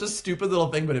was just such a stupid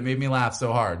little thing, but it made me laugh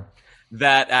so hard.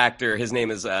 That actor, his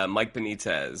name is Mike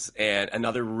Benitez, and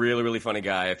another really, really funny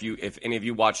guy. If any of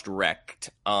you watched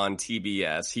Wrecked on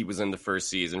TBS, he was in the first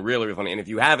season. Really, really funny. And if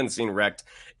you haven't seen Wrecked,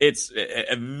 it's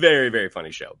a very, very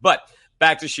funny show. But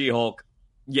back to She-Hulk.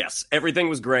 Yes, everything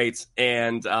was great.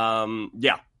 And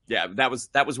yeah, that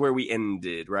was where we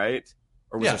ended, right?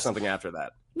 Or was there something after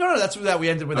that? No, that's that we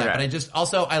ended with that.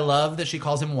 But I love that she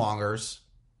calls him Wongers.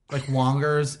 Like,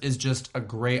 Wongers is just a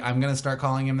great, I'm going to start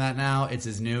calling him that now. It's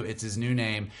his new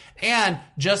name. And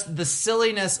just the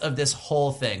silliness of this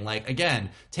whole thing. Like,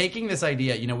 again, taking this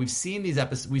idea, you know, we've seen these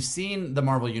episodes, we've seen the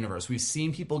Marvel Universe. We've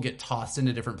seen people get tossed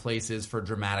into different places for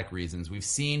dramatic reasons. We've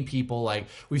seen people, like,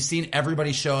 we've seen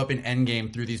everybody show up in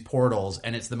Endgame through these portals,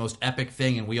 and it's the most epic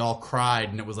thing, and we all cried,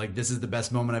 and it was like, this is the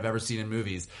best moment I've ever seen in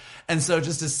movies. And so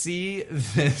just to see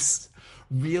this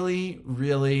really,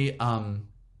 really,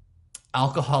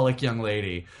 alcoholic young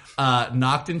lady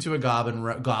knocked into a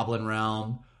goblin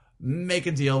realm, make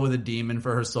a deal with a demon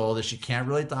for her soul that she can't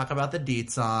really talk about the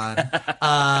deets on,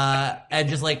 and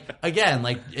just, like, again,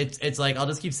 like, it's like, I'll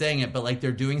just keep saying it, but, like,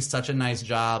 they're doing such a nice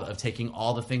job of taking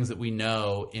all the things that we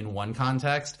know in one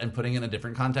context and putting it in a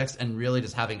different context and really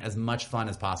just having as much fun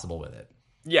as possible with it.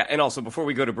 Yeah, and also, before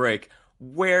we go to break,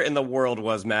 where in the world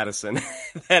was Madison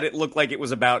that it looked like it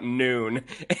was about noon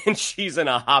and she's in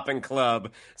a hopping club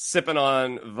sipping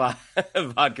on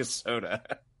vodka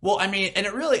soda? Well, I mean, and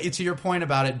it really, to your point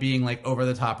about it being, like, over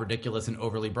the top, ridiculous, and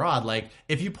overly broad, like,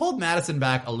 if you pulled Madison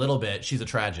back a little bit, she's a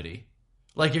tragedy.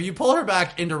 Like, if you pull her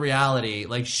back into reality,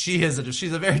 like, she's a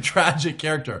very tragic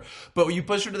character. But when you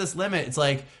push her to this limit, it's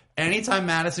like, anytime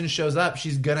Madison shows up,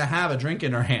 she's gonna have a drink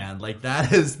in her hand. Like,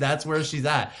 that's where she's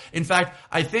at. In fact,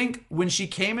 I think when she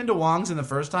came into Wong's in the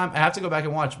first time, I have to go back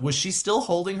and watch, was she still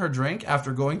holding her drink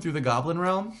after going through the Goblin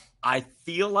Realm? I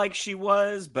feel like she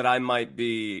was, but I might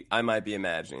be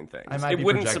imagining things. It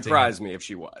wouldn't surprise me if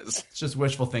she was. It's just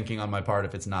wishful thinking on my part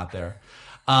if it's not there.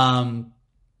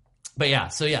 But yeah,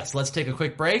 so yes, let's take a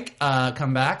quick break,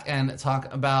 come back and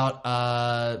talk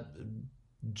about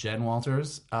Jen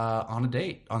Walters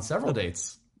on several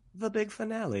dates. The big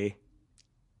finale.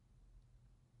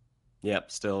 Yep,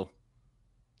 still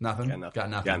nothing. Got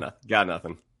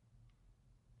nothing.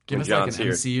 Give us John's like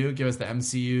an MCU. Give us the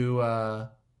MCU.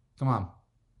 Come on.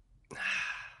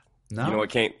 No. You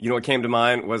know what came to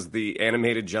mind was the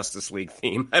animated Justice League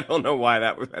theme. I don't know why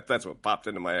that's what popped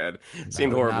into my head.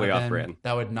 Seemed horribly off-brand.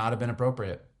 That would not have been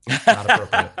appropriate. Not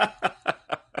appropriate.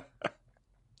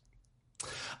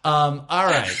 All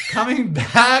right, coming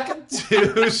back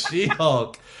to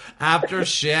She-Hulk after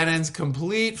Shannon's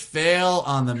complete fail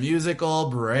on the musical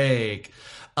break.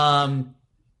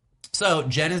 So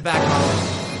Jen is back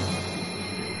home.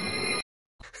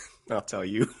 I'll tell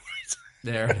you.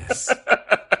 There it is.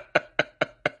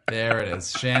 There it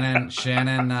is. Shannon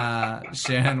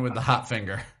with the hot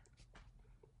finger.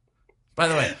 By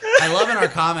the way, I love in our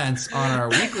comments on our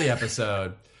weekly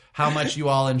episode how much you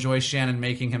all enjoy Shannon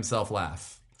making himself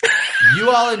laugh.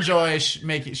 You all enjoy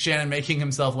Shannon making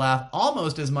himself laugh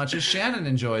almost as much as Shannon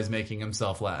enjoys making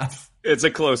himself laugh. It's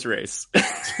a close race.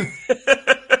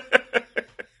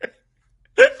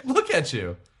 Look at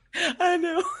you. I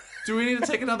know. Do we need to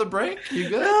take another break? You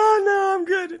good? No,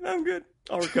 I'm good.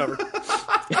 I'll recover.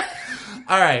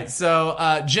 All right,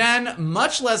 so Jen,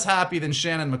 much less happy than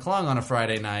Shannon McClung on a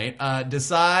Friday night,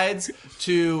 decides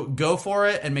to go for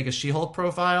it and make a She-Hulk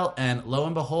profile, and lo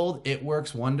and behold, it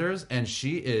works wonders, and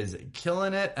she is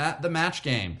killing it at the match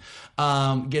game.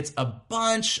 Gets a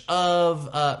bunch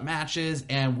of matches,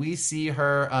 and we see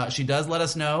her, she does let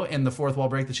us know in the fourth wall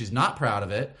break that she's not proud of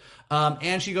it,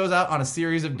 and she goes out on a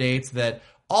series of dates that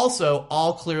also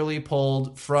all clearly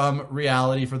pulled from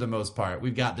reality for the most part.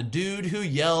 We've got the dude who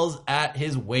yells at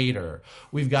his waiter.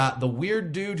 We've got the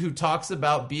weird dude who talks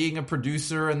about being a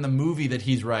producer in the movie that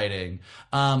he's writing.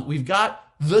 We've got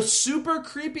the super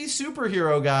creepy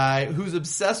superhero guy who's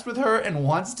obsessed with her and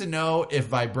wants to know if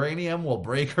vibranium will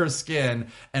break her skin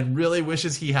and really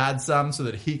wishes he had some so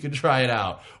that he could try it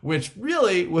out, which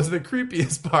really was the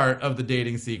creepiest part of the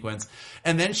dating sequence.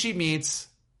 And then she meets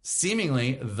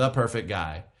seemingly the perfect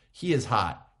guy. He is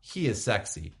hot. He is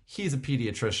sexy. He's a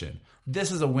pediatrician.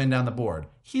 This is a win down the board.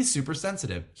 He's super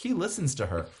sensitive. He listens to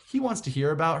her. He wants to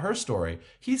hear about her story.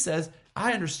 He says,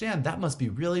 I understand that must be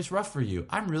really rough for you.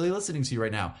 I'm really listening to you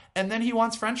right now. And then he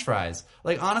wants French fries.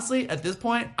 Like, honestly, at this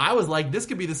point, I was like, this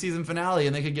could be the season finale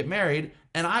and they could get married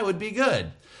and I would be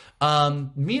good.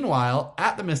 Meanwhile,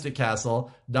 at the Mystic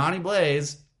Castle, Donnie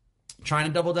Blaze, trying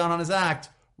to double down on his act,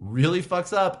 really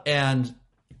fucks up and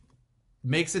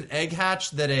makes an egg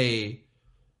hatch that a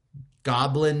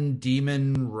goblin,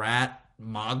 demon, rat,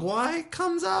 mogwai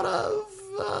comes out of.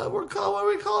 What do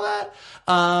we call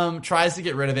that? Tries to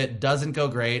get rid of it, doesn't go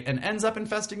great, and ends up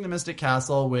infesting the Mystic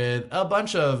Castle with a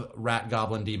bunch of rat,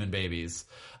 goblin, demon babies.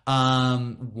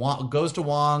 Goes to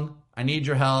Wong. I need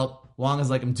your help. Wong is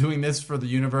like, I'm doing this for the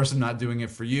universe. I'm not doing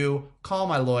it for you. Call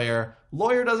my lawyer.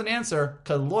 Lawyer doesn't answer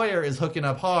because lawyer is hooking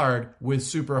up hard with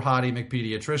super hottie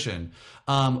McPediatrician.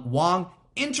 Wong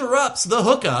interrupts the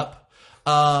hookup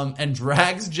and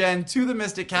drags Jen to the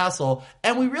Mystic Castle,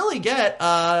 and we really get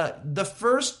the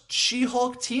first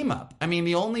She-Hulk team up. I mean,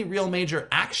 the only real major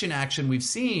action we've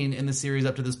seen in the series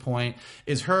up to this point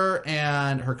is her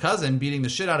and her cousin beating the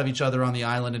shit out of each other on the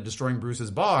island and destroying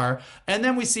Bruce's bar, and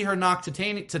then we see her knock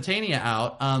Titania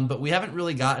out, but we haven't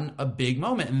really gotten a big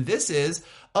moment, and this is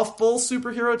a full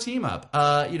superhero team up.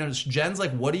 Jen's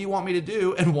like, what do you want me to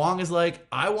do? And Wong is like,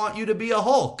 I want you to be a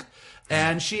Hulk.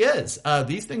 And she is.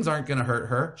 These things aren't going to hurt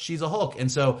her. She's a Hulk.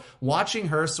 And so watching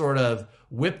her sort of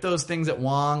whip those things at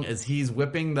Wong as he's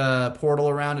whipping the portal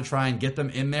around to try and get them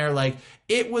in there, like,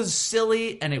 it was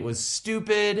silly and it was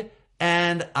stupid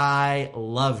and I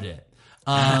loved it.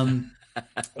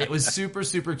 It was super,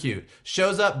 super cute.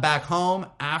 Shows up back home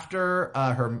after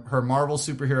her Marvel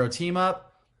superhero team up.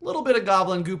 Little bit of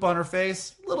goblin goop on her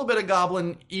face, little bit of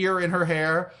goblin ear in her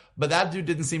hair, but that dude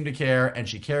didn't seem to care, and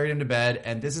she carried him to bed,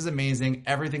 and this is amazing.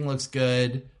 Everything looks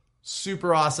good.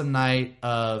 Super awesome night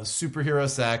of superhero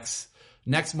sex.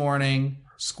 Next morning,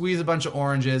 squeeze a bunch of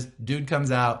oranges. Dude comes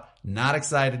out, not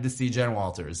excited to see Jen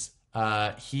Walters.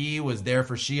 He was there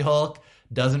for She-Hulk,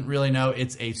 doesn't really know.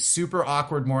 It's a super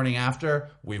awkward morning after.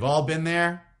 We've all been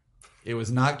there. It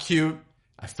was not cute.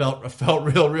 I felt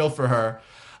real for her.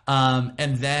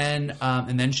 And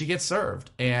then she gets served,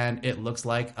 and it looks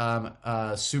like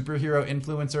superhero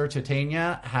influencer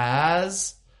Titania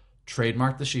has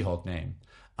trademarked the She-Hulk name.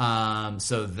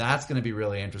 So that's going to be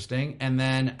really interesting. And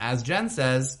then, as Jen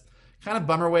says, kind of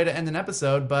bummer way to end an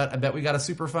episode, but I bet we got a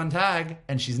super fun tag,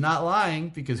 and she's not lying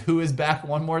because who is back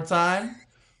one more time?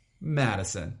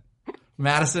 Madison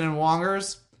and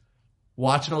Wongers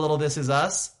watching a little This Is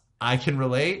Us. I can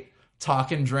relate.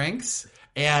 Talking drinks.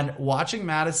 And watching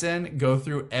Madison go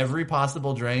through every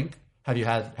possible drink. Have you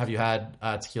had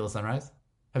tequila sunrise?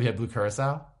 Have you had blue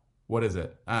curacao? What is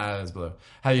it? It's blue.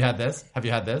 Have you had this? Have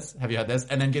you had this? Have you had this?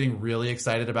 And then getting really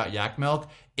excited about yak milk.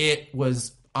 It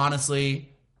was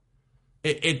honestly,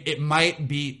 it might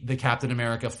beat the Captain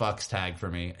America fucks tag for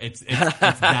me. It's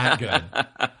that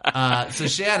good. So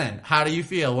Shannon, how do you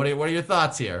feel? What are your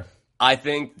thoughts here? I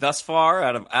think thus far,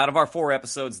 out of our 4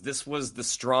 episodes, this was the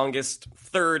strongest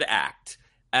third act,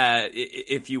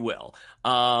 if you will.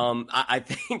 I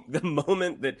think the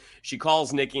moment that she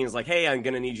calls Nikki and is like, hey, I'm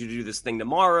going to need you to do this thing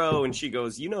tomorrow. And she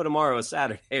goes, tomorrow is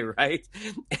Saturday, right?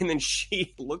 And then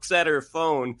she looks at her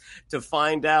phone to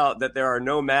find out that there are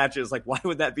no matches. Like, why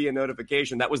would that be a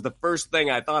notification? That was the first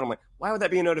thing I thought. I'm like, why would that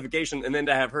be a notification? And then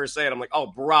to have her say it, I'm like, oh,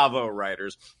 bravo,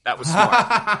 writers. That was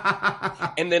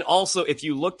smart. And then also, if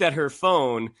you looked at her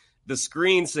phone, the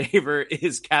screensaver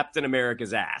is Captain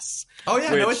America's ass. Oh,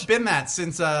 yeah. No, it's been that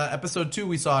since episode 2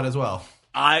 we saw it as well.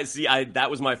 That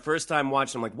was my first time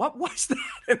watching. I'm like, what was that?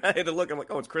 And I had to look. I'm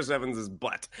like, oh, it's Chris Evans'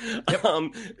 butt.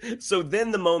 Yep. So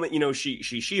then the moment,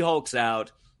 she Hulks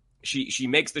out, she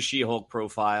makes the She-Hulk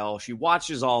profile. She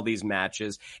watches all these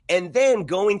matches. And then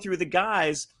going through the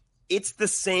guys, it's the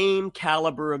same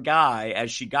caliber of guy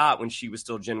as she got when she was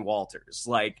still Jen Walters.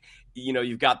 Like,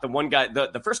 you've got the one guy,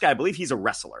 the first guy, I believe he's a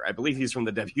wrestler. I believe he's from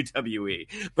the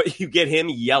WWE, but you get him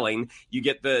yelling. You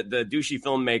get the douchey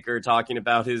filmmaker talking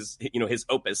about his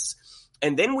opus.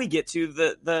 And then we get to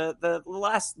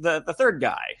the third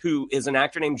guy, who is an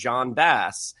actor named John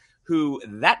Bass, who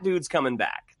that dude's coming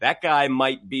back. That guy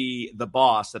might be the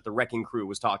boss that the Wrecking Crew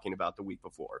was talking about the week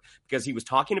before, because he was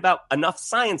talking about enough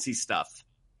sciencey stuff,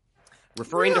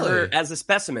 referring to her as a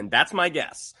specimen. That's my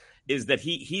guess, is that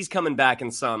he's coming back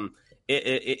in some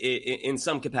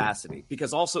capacity,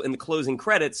 because also in the closing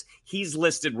credits, he's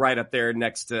listed right up there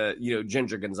next to,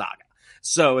 Ginger Gonzaga.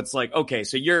 So it's like, okay,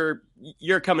 so you're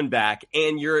coming back,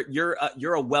 and you're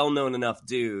a well-known enough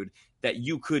dude that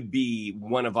you could be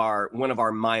one of our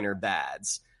minor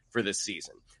bads. for this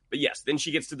season. But yes, then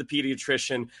she gets to the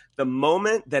pediatrician. The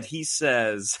moment that he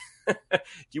says, do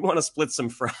you want to split some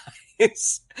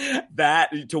fries? That,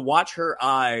 to watch her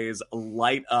eyes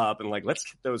light up and like, let's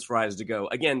get those fries to go.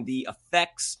 Again, the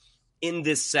effects in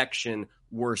this section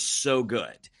were so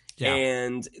good. Yeah.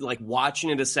 And like watching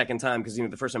it a second time, because,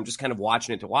 the first time just kind of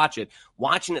watching it to watch it,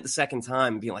 watching it the second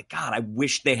time and being like, God, I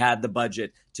wish they had the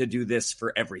budget to do this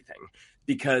for everything.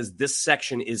 Because this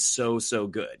section is so, so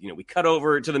good. We cut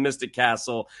over to the Mystic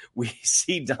Castle. We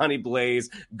see Donnie Blaze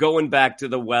going back to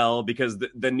the well because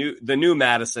the new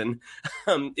Madison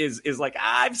is like,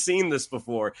 I've seen this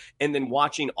before. And then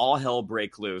watching all hell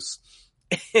break loose.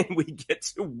 And we get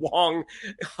to Wong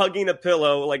hugging a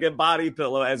pillow, like a body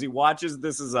pillow, as he watches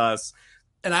This Is Us.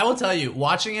 And I will tell you,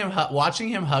 watching him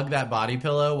hug that body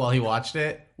pillow while he watched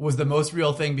it was the most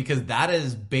real thing, because that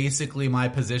is basically my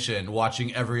position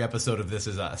watching every episode of This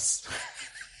Is Us.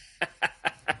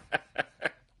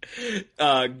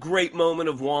 Great moment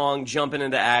of Wong jumping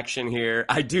into action here.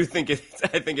 I think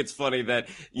it's funny that,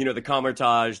 the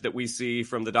Kamar-Taj that we see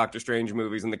from the Doctor Strange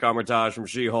movies and the Kamar-Taj from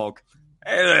She-Hulk,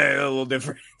 a little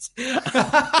different.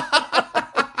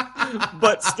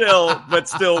 but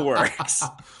still works.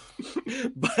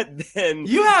 But then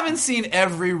you haven't seen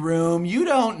every room. You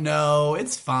don't know.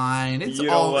 It's fine.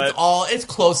 It's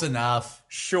close enough.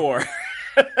 Sure.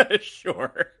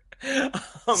 Sure.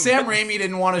 Sam Raimi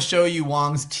didn't want to show you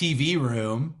Wong's TV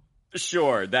room.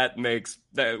 Sure, that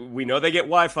we know they get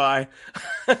Wi-Fi.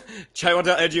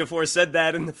 Chiwetel Ejiofor said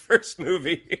that in the first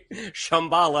movie.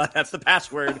 Shambhala, that's the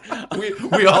password.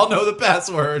 We all know the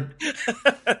password.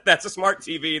 That's a smart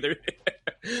TV.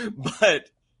 But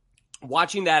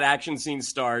watching that action scene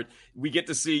start, we get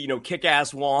to see,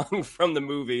 kick-ass Wong from the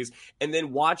movies, and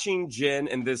then watching Jen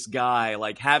and this guy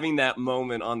like having that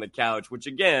moment on the couch, which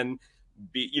again,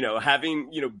 having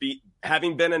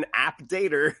been an app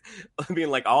dater, being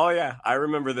like, oh yeah, I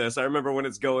remember this. I remember when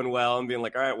it's going well, and being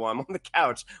like, all right, well, I'm on the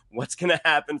couch. What's going to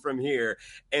happen from here?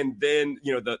 And then,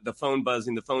 the phone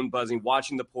buzzing,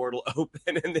 watching the portal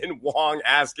open, and then Wong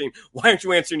asking, why aren't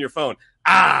you answering your phone?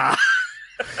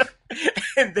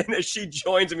 And then as she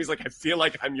joins him, he's like, I feel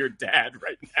like I'm your dad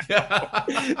right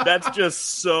now. That's just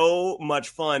so much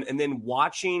fun. And then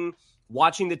watching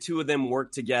the two of them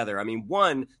work together. I mean,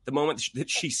 one, the moment that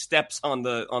she steps on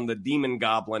the demon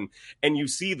goblin and you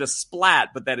see the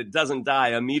splat, but that it doesn't die,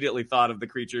 I immediately thought of the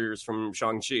creatures from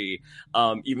Shang-Chi,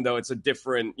 even though it's a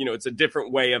different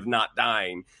way of not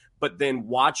dying. But then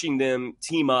watching them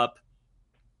team up,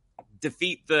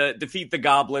 defeat the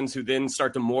goblins, who then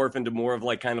start to morph into more of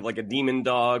like kind of like a demon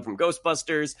dog from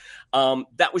Ghostbusters.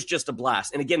 That was just a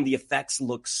blast. And again, the effects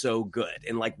look so good.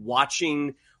 And like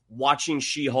watching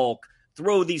She-Hulk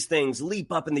throw these things,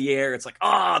 leap up in the air. It's like,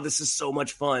 this is so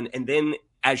much fun. And then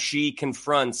as she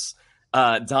confronts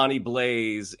Donnie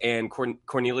Blaze and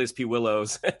Cornelius P.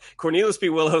 Willow's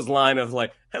line of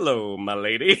like, hello, my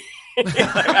lady.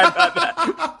 I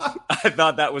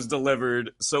thought that was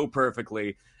delivered so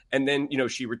perfectly. And then,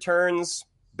 she returns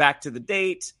back to the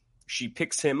date. She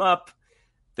picks him up.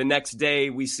 The next day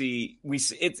we see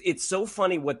it's so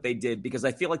funny what they did, because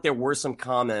I feel like there were some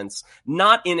comments,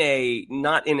 not in a,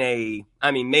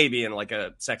 I mean, maybe in like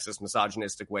a sexist,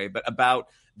 misogynistic way, but about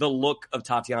the look of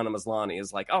Tatiana Maslany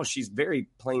is like, oh, she's very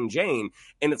plain Jane.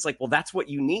 And it's like, well, that's what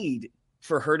you need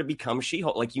for her to become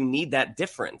She-Hulk. Like, you need that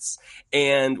difference.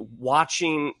 And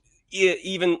watching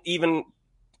even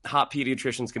hot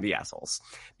pediatricians can be assholes,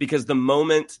 because the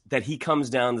moment that he comes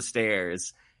down the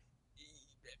stairs,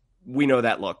 we know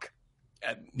that look.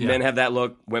 Yeah. Men have that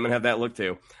look. Women have that look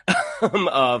too.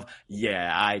 Of,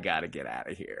 yeah, I got to get out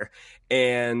of here.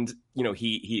 And,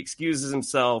 he excuses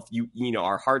himself.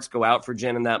 Our hearts go out for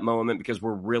Jen in that moment, because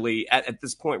we're really at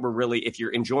this point, if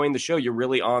you're enjoying the show, you're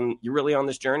really on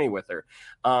this journey with her.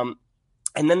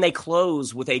 And then they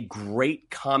close with a great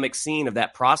comic scene of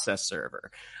that process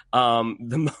server.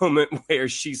 The moment where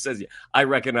she says, I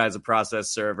recognize a process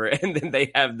server. And then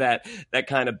they have that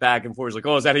kind of back and forth. Like,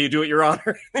 oh, is that how you do it, Your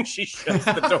Honor? And she shuts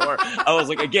the door. I was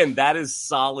like, again, that is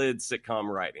solid sitcom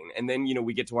writing. And then,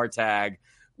 we get to our tag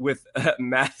with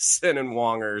Madison and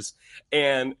Wongers.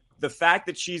 And the fact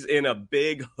that she's in a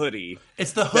big hoodie.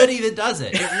 It's the hoodie that does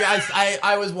it.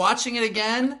 I was watching it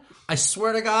again. I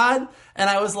swear to God. And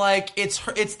I was like, it's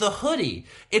the hoodie.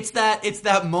 It's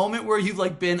that moment where you've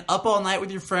like been up all night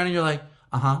with your friend and you're like,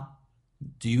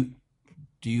 do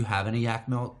you have any yak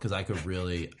milk? Because I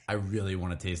really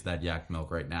want to taste that yak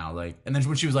milk right now. Like, and then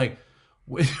when she was like,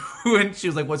 what's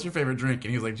your favorite drink?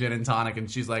 And he was like, gin and tonic. And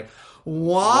she's like,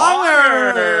 Wongers.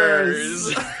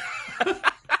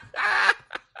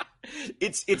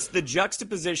 It's the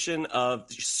juxtaposition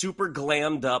of super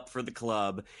glammed up for the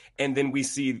club, and then we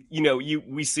see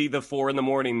we see the 4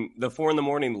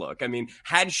 a.m. look. I mean,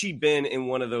 had she been in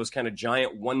one of those kind of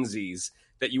giant onesies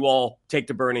that you all take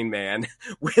to Burning Man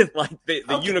with like the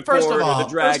unicorn or the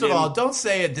dragon. First of all, don't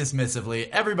say it dismissively.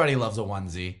 Everybody loves a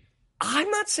onesie. I'm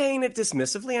not saying it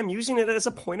dismissively. I'm using it as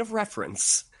a point of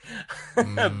reference.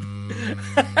 There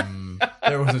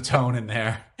was a tone in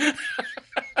there.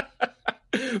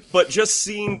 But just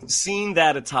seeing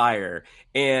that attire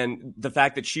and the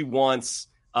fact that she wants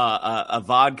a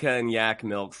vodka and yak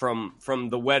milk from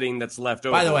the wedding that's left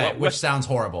over. By the way, which sounds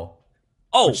horrible.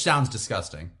 Oh, which sounds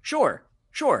disgusting. Sure.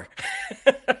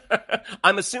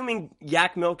 I'm assuming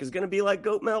yak milk is going to be like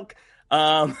goat milk,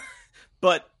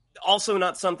 but also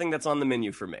not something that's on the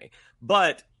menu for me.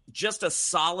 But just a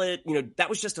solid, that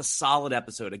was just a solid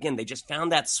episode. Again, they just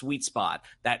found that sweet spot,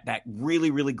 that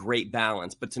really, really great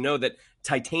balance. But to know that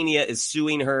Titania is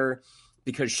suing her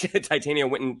because Titania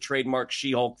went and trademarked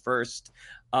She-Hulk first,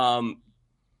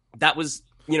 that was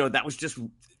just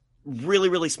really,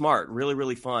 really smart, really,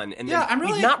 really fun. And yeah, I'm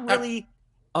really not really.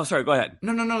 Oh, sorry. Go ahead.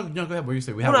 No. Go ahead. What do you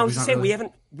say? I was just saying we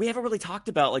haven't really talked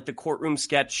about like the courtroom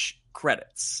sketch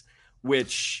credits,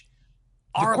 which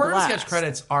are the courtroom sketch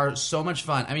credits are so much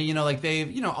fun. I mean, like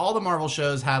they've all the Marvel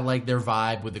shows had like their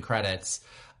vibe with the credits.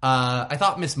 I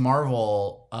thought Miss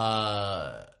Marvel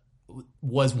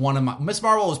was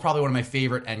probably one of my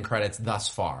favorite end credits thus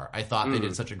far. I thought they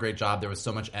did such a great job. There was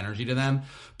so much energy to them.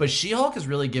 But She-Hulk is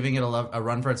really giving it a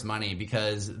run for its money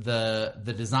because the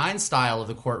design style of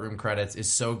the courtroom credits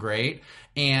is so great.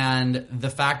 And the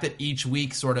fact that each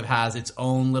week sort of has its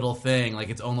own little thing, like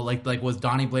its own, like was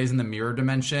Donnie Blaze in the mirror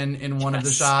dimension in one of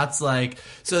the shots? Like,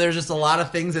 so there's just a lot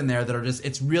of things in there that are just,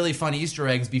 it's really fun Easter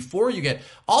eggs before you get,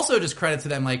 also just credit to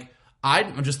them. Like,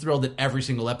 I'm just thrilled that every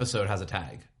single episode has a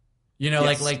tag.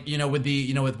 Yes. With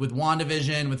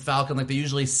WandaVision, with Falcon, like they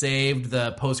usually saved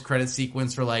the post-credit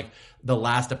sequence for like the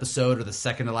last episode or the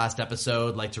second to last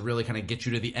episode, like to really kind of get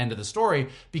you to the end of the story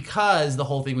because the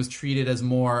whole thing was treated as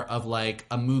more of like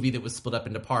a movie that was split up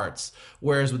into parts.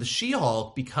 Whereas with the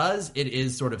She-Hulk, because it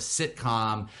is sort of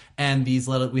sitcom and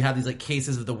we have these like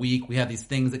cases of the week, we have these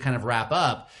things that kind of wrap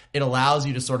up, it allows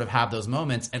you to sort of have those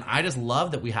moments. And I just love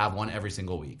that we have one every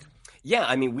single week. Yeah,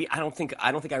 I mean, I don't think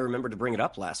I remembered to bring it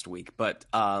up last week, but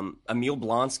Emil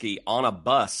Blonsky on a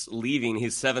bus leaving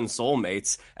his 7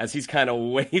 soulmates as he's kind of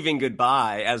waving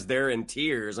goodbye as they're in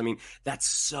tears. I mean, that's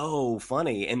so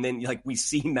funny. And then like we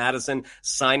see Madison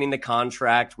signing the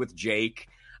contract with Jake.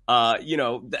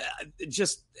 It's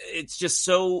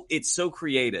so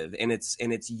creative, and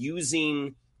it's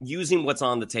using what's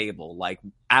on the table. Like,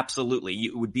 absolutely,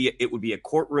 it would be a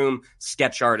courtroom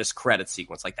sketch artist credit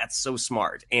sequence. Like, that's so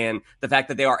smart. And the fact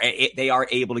that they are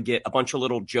able to get a bunch of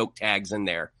little joke tags in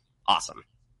there, awesome.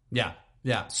 Yeah.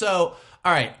 So,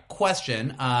 all right,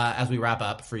 question as we wrap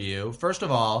up for you. First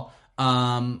of all,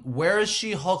 where is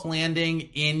She-Hulk landing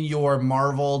in your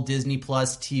Marvel Disney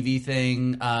Plus TV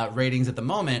thing ratings at the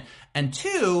moment? And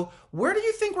 2, where do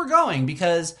you think we're going?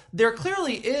 Because there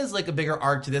clearly is like a bigger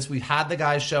arc to this. We've had the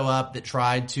guys show up that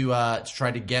tried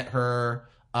to get her.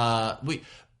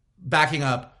 Backing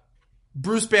up.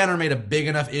 Bruce Banner made a big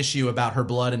enough issue about her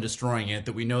blood and destroying it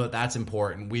that we know that that's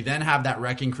important. We then have that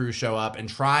wrecking crew show up and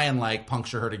try and like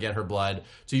puncture her to get her blood.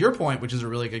 To your point, which is a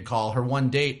really good call, her one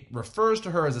date refers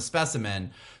to her as a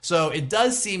specimen. So it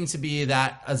does seem to be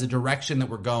that as a direction that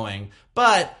we're going.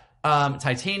 But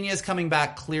Titania's coming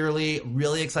back, clearly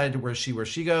really excited to where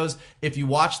she goes. If you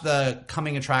watch the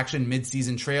coming attraction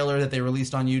mid-season trailer that they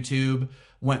released on YouTube,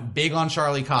 went big on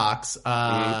Charlie Cox.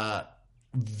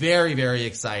 Very, very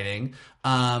exciting.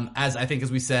 As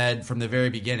we said from the very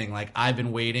beginning, like I've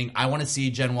been waiting. I want to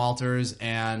see Jen Walters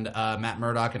and Matt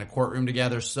Murdock in a courtroom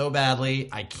together so badly.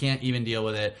 I can't even deal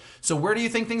with it. So where do you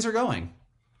think things are going?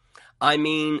 I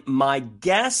mean, my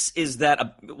guess is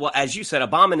that, as you said,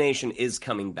 Abomination is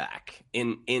coming back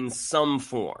in some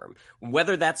form.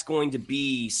 Whether that's going to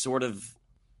be sort of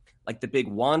like the big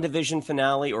WandaVision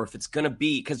finale, or if it's going to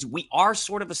be, because we are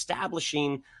sort of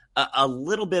establishing a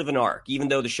little bit of an arc, even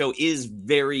though the show is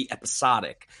very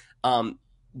episodic.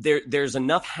 There's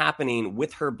enough happening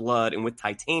with her blood and with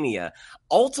Titania.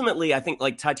 Ultimately, I think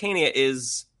like Titania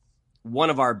is one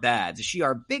of our bads. Is she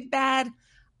our big bad?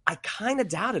 I kind of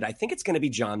doubt it. I think it's going to be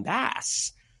John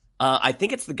Bass. I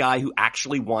think it's the guy who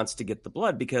actually wants to get the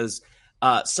blood, because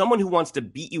someone who wants to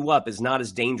beat you up is not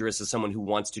as dangerous as someone who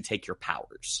wants to take your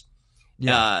powers.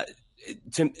 Yeah.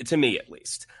 To me, at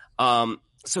least.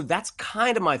 So that's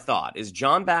kind of my thought, is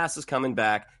John Bass is coming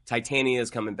back. Titania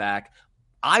is coming back.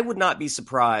 I would not be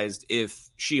surprised if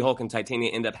She-Hulk and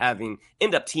Titania end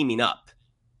up teaming up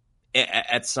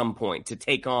at some point to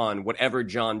take on whatever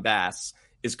John Bass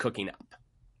is cooking up.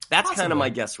 That's kind of my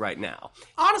guess right now.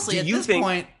 Honestly, at this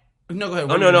point... No,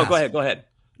 go ahead. Go ahead.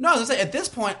 No, I was gonna say, at this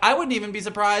point, I wouldn't even be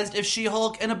surprised if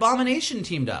She-Hulk and Abomination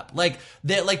teamed up.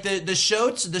 The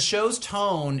show's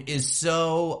tone is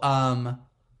so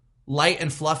light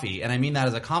and fluffy, and I mean that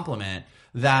as a compliment,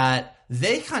 that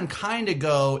they can kind of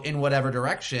go in whatever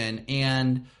direction,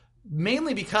 and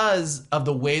mainly because of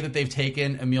the way that they've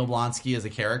taken Emil Blonsky as a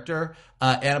character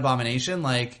and Abomination.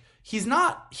 He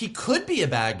could be a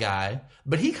bad guy,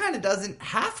 but he kind of doesn't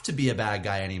have to be a bad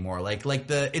guy anymore.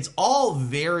 It's all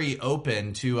very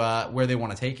open to where they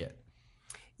want to take it.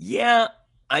 Yeah,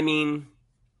 I mean,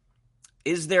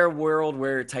 is there a world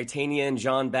where Titania and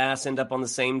John Bass end up on the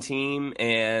same team?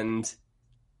 And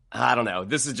I don't know.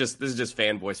 This is just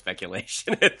fanboy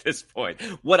speculation at this point.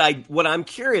 What I'm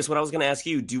curious, what I was going to ask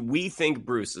you, do we think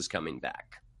Bruce is coming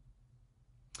back?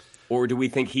 Or do we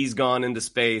think he's gone into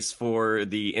space for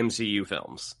the MCU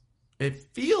films?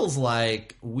 It feels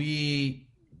like we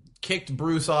kicked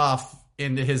Bruce off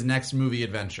into his next movie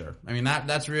adventure. I mean,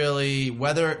 that's really,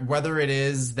 whether it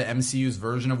is the MCU's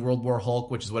version of World War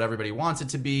Hulk, which is what everybody wants it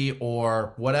to be,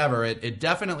 or whatever, it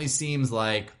definitely seems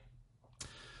like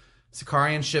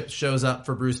Sicarian ship shows up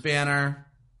for Bruce Banner.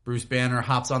 Bruce Banner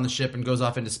hops on the ship and goes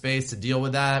off into space to deal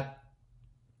with that.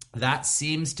 That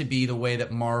seems to be the way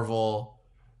that Marvel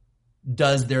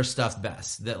does their stuff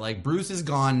best. That Bruce is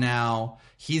gone now.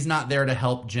 He's not there to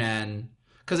help Jen.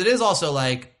 Because it is also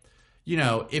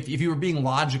if you were being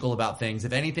logical about things,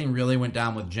 if anything really went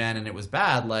down with Jen and it was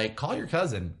bad, call your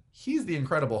cousin. He's the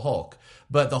Incredible Hulk.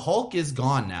 But the Hulk is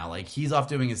gone now. He's off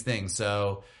doing his thing.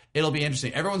 So it'll be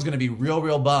interesting. Everyone's going to be real,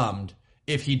 real bummed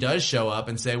if he does show up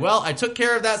and say, well, I took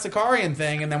care of that Sicarian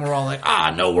thing. And then we're all like,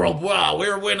 no world. Wow,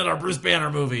 we're winning our Bruce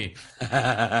Banner movie.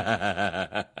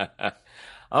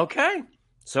 Okay.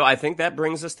 So I think that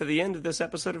brings us to the end of this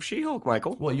episode of She-Hulk,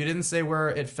 Michael. Well, you didn't say where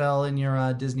it fell in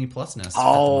your Disney Plus-ness.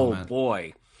 Oh,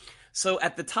 boy. So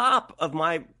at the top of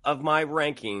my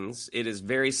rankings, it is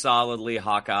very solidly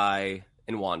Hawkeye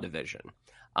and WandaVision.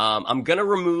 I'm going to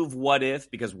remove What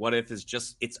If, because What If is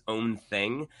just its own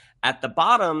thing. At the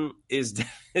bottom is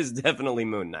definitely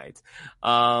Moon Knight.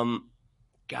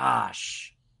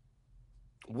 Gosh.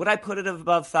 Would I put it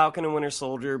above Falcon and Winter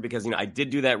Soldier? Because, I did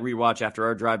do that rewatch after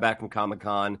our drive back from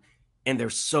Comic-Con, and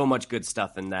there's so much good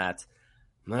stuff in that.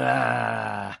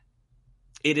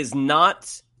 It is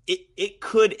not... It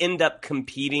could end up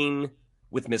competing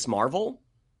with Miss Marvel.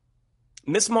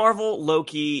 Miss Marvel,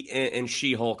 Loki, and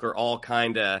She-Hulk are all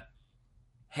kind of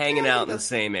hanging out in the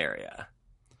same area.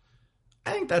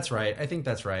 I think that's right. I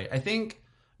think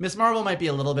Miss Marvel might be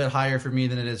a little bit higher for me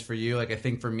than it is for you. I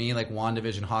think for me,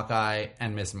 WandaVision, Hawkeye,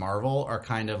 and Miss Marvel are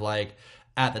kind of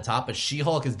at the top, but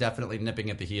She-Hulk is definitely nipping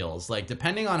at the heels.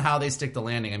 Depending on how they stick the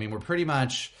landing, I mean, we're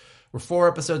 4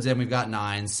 episodes in, we've got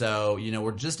 9, so,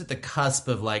 we're just at the cusp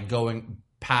of going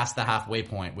past the halfway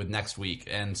point with next week.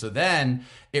 And so then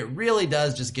it really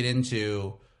does just get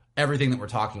into everything that we're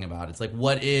talking about. It's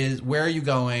where are you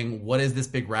going? What is this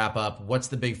big wrap up? What's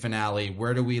the big finale?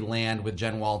 Where do we land with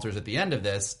Jen Walters at the end of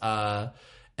this? And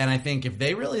I think if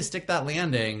they really stick that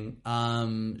landing,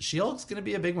 She-Hulk's going to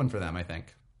be a big one for them, I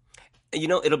think.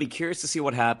 It'll be curious to see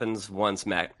what happens once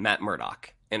Matt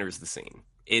Murdock enters the scene.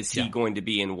 Is he going to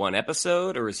be in one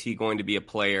episode, or is he going to be a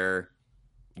player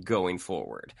going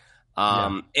forward?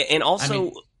 And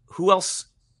also, who else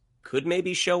could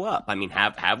maybe show up? I mean,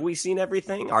 have we seen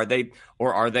everything? Are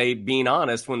they being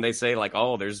honest when they say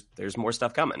there's more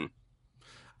stuff coming?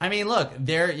 I mean, look,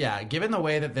 given the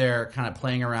way that they're kind of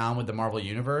playing around with the Marvel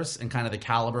Universe and kind of the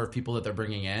caliber of people that they're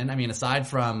bringing in, I mean, aside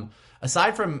from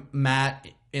Matt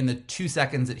in the 2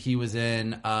 seconds that he was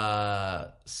in,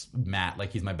 Matt,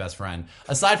 he's my best friend,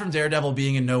 aside from Daredevil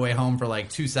being in No Way Home for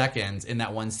 2 seconds in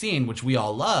that one scene, which we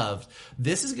all loved,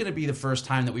 this is going to be the first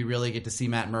time that we really get to see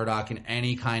Matt Murdock in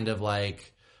any kind of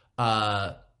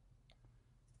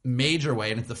major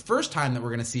way. And it's the first time that we're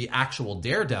going to see actual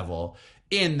Daredevil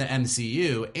in the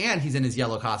MCU, and he's in his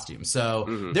yellow costume.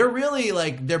 So they're really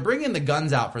they're bringing the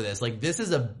guns out for this.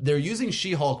 They're using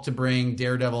She-Hulk to bring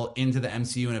Daredevil into the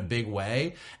MCU in a big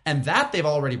way, and that they've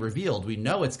already revealed. We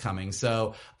know it's coming.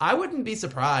 So I wouldn't be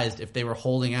surprised if they were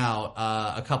holding out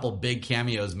a couple big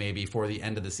cameos maybe for the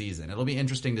end of the season. It'll be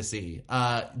interesting to see.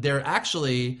 They're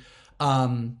actually...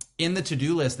 in the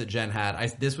to-do list that Jen had,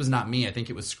 this was not me. I think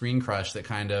it was Screen Crush that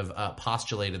kind of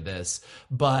postulated this.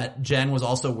 But Jen was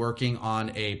also working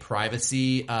on a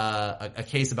privacy, a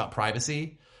case about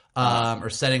privacy,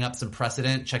 or setting up some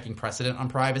precedent, checking precedent on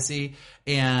privacy.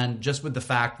 And just with the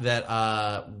fact that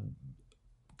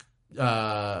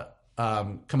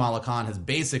Kamala Khan has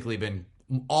basically been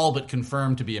all but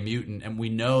confirmed to be a mutant, and we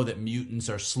know that mutants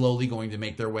are slowly going to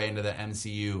make their way into the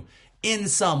MCU in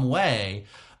some way.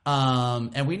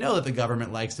 And we know that the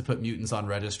government likes to put mutants on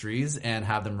registries and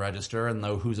have them register and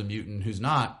know who's a mutant, who's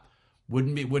not.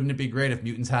 Wouldn't it be great if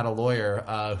mutants had a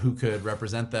lawyer who could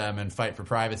represent them and fight for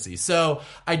privacy? So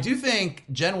I do think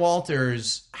Jen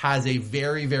Walters has a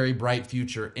very, very bright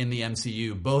future in the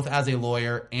MCU, both as a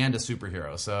lawyer and a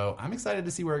superhero. So I'm excited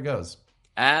to see where it goes.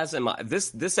 As am I.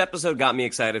 This episode got me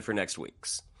excited for next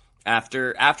week's.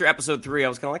 After episode 3, I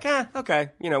was kind of like,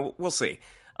 okay, we'll see.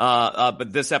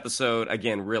 But this episode,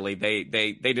 again, really, they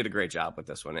did a great job with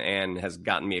this one and has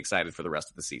gotten me excited for the rest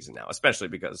of the season now, especially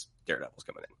because Daredevil's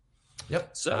coming in.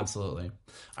 Yep, absolutely.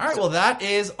 All right, well, that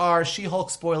is our She-Hulk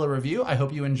spoiler review. I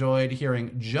hope you enjoyed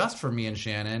hearing just from me and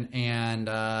Shannon, and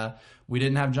we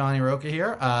didn't have Johnny Roca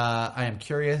here. I am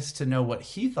curious to know what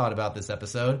he thought about this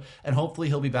episode, and hopefully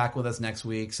he'll be back with us next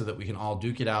week so that we can all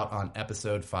duke it out on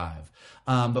episode 5.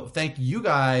 But thank you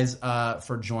guys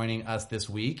for joining us this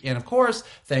week. And, of course,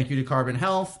 thank you to Carbon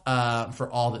Health for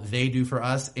all that they do for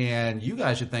us. And you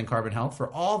guys should thank Carbon Health for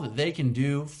all that they can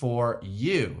do for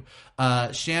you.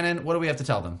 Shannon, what do we have to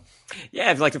tell them?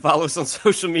 Yeah, if you'd like to follow us on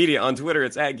social media, on Twitter,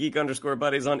 it's at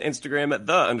 @geek_buddies, on Instagram at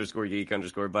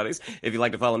 @the_geek_buddies. If you'd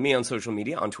like to follow me on social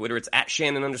media, on Twitter, it's at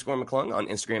Shannon_McClung, on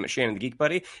Instagram at Shannon the Geek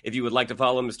Buddy. If you would like to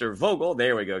follow Mr. Vogel,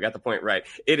 there we go, got the point right.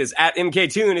 It is at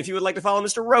MKToon. If you would like to follow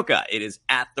Mr. Roca, it is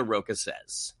at The Roca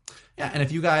Says. Yeah, and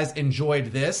if you guys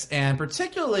enjoyed this, and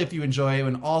particularly if you enjoy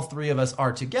when all three of us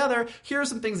are together, here are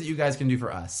some things that you guys can do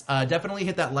for us. Definitely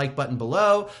hit that like button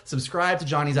below. Subscribe to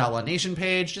Johnny's Outlaw Nation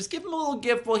page. Just give him a little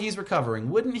gift while he's recovering.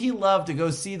 Wouldn't he love to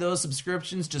go see those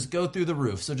subscriptions just go through the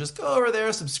roof? So just go over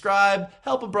there, subscribe,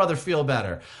 help a brother feel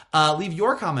better. Leave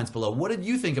your comments below. What did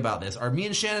you think about this? Are me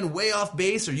and Shannon way off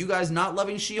base? Are you guys not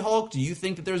loving She-Hulk? Do you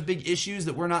think that there's big issues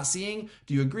that we're not seeing?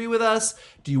 Do you agree with us?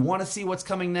 Do you want to see what's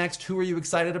coming next? Who are you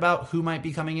excited about? Who might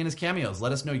be coming in as cameos?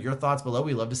 Let us know your thoughts below.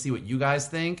 We love to see what you guys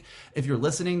think. If you're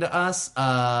listening to us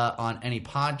on any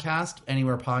podcast,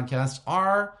 anywhere podcasts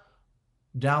are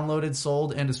downloaded,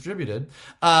 sold, and distributed,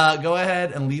 go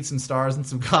ahead and leave some stars and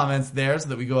some comments there so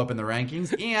that we go up in the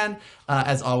rankings. And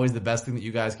as always, the best thing that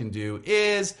you guys can do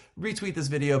is retweet this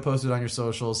video, post it on your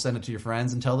socials, send it to your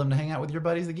friends, and tell them to hang out with your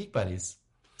buddies, the Geek Buddies.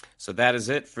 So that is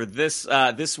it for this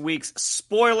week's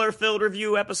spoiler-filled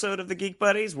review episode of the Geek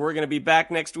Buddies. We're going to be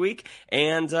back next week.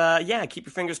 And, keep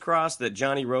your fingers crossed that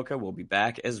Johnny Roca will be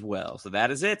back as well. So that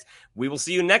is it. We will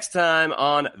see you next time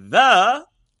on the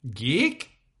Geek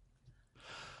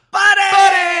Buddies!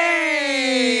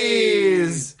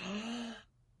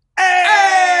 Hey!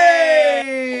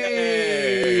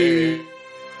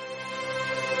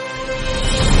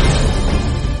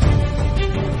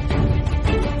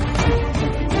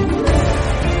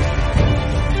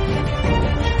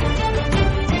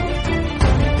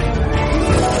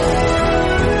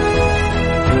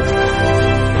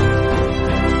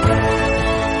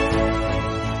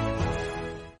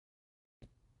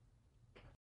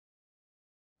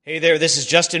 Hey there, this is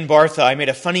Justin Bartha. I made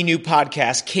a funny new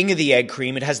podcast, King of the Egg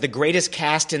Cream. It has the greatest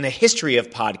cast in the history of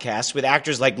podcasts with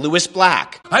actors like Louis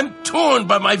Black. I'm torn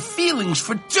by my feelings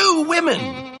for two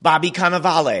women. Bobby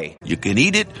Cannavale. You can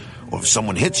eat it, or if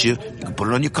someone hits you, you can put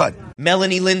it on your cut.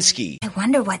 Melanie Linsky. I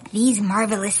wonder what these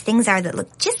marvelous things are that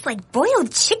look just like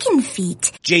boiled chicken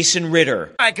feet. Jason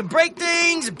Ritter. I can break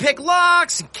things and pick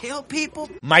locks and kill people.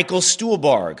 Michael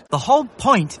Stuhlbarg. The whole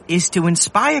point is to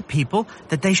inspire people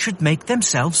that they should make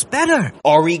themselves better.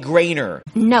 Ari Grainer.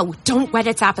 No, don't whet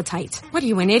its appetite. What are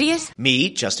you, an idiot? Me,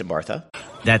 Justin Bartha.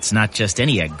 That's not just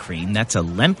any egg cream, that's a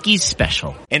Lemke's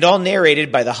special. And all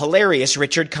narrated by the hilarious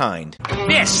Richard Kind.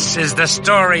 This is the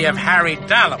story of Harry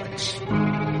Dalowitz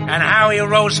and how he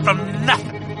rose from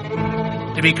nothing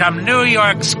to become New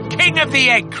York's King of the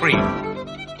Egg Cream.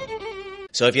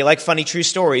 So if you like funny true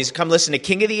stories, come listen to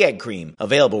King of the Egg Cream,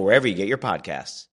 available wherever you get your podcasts.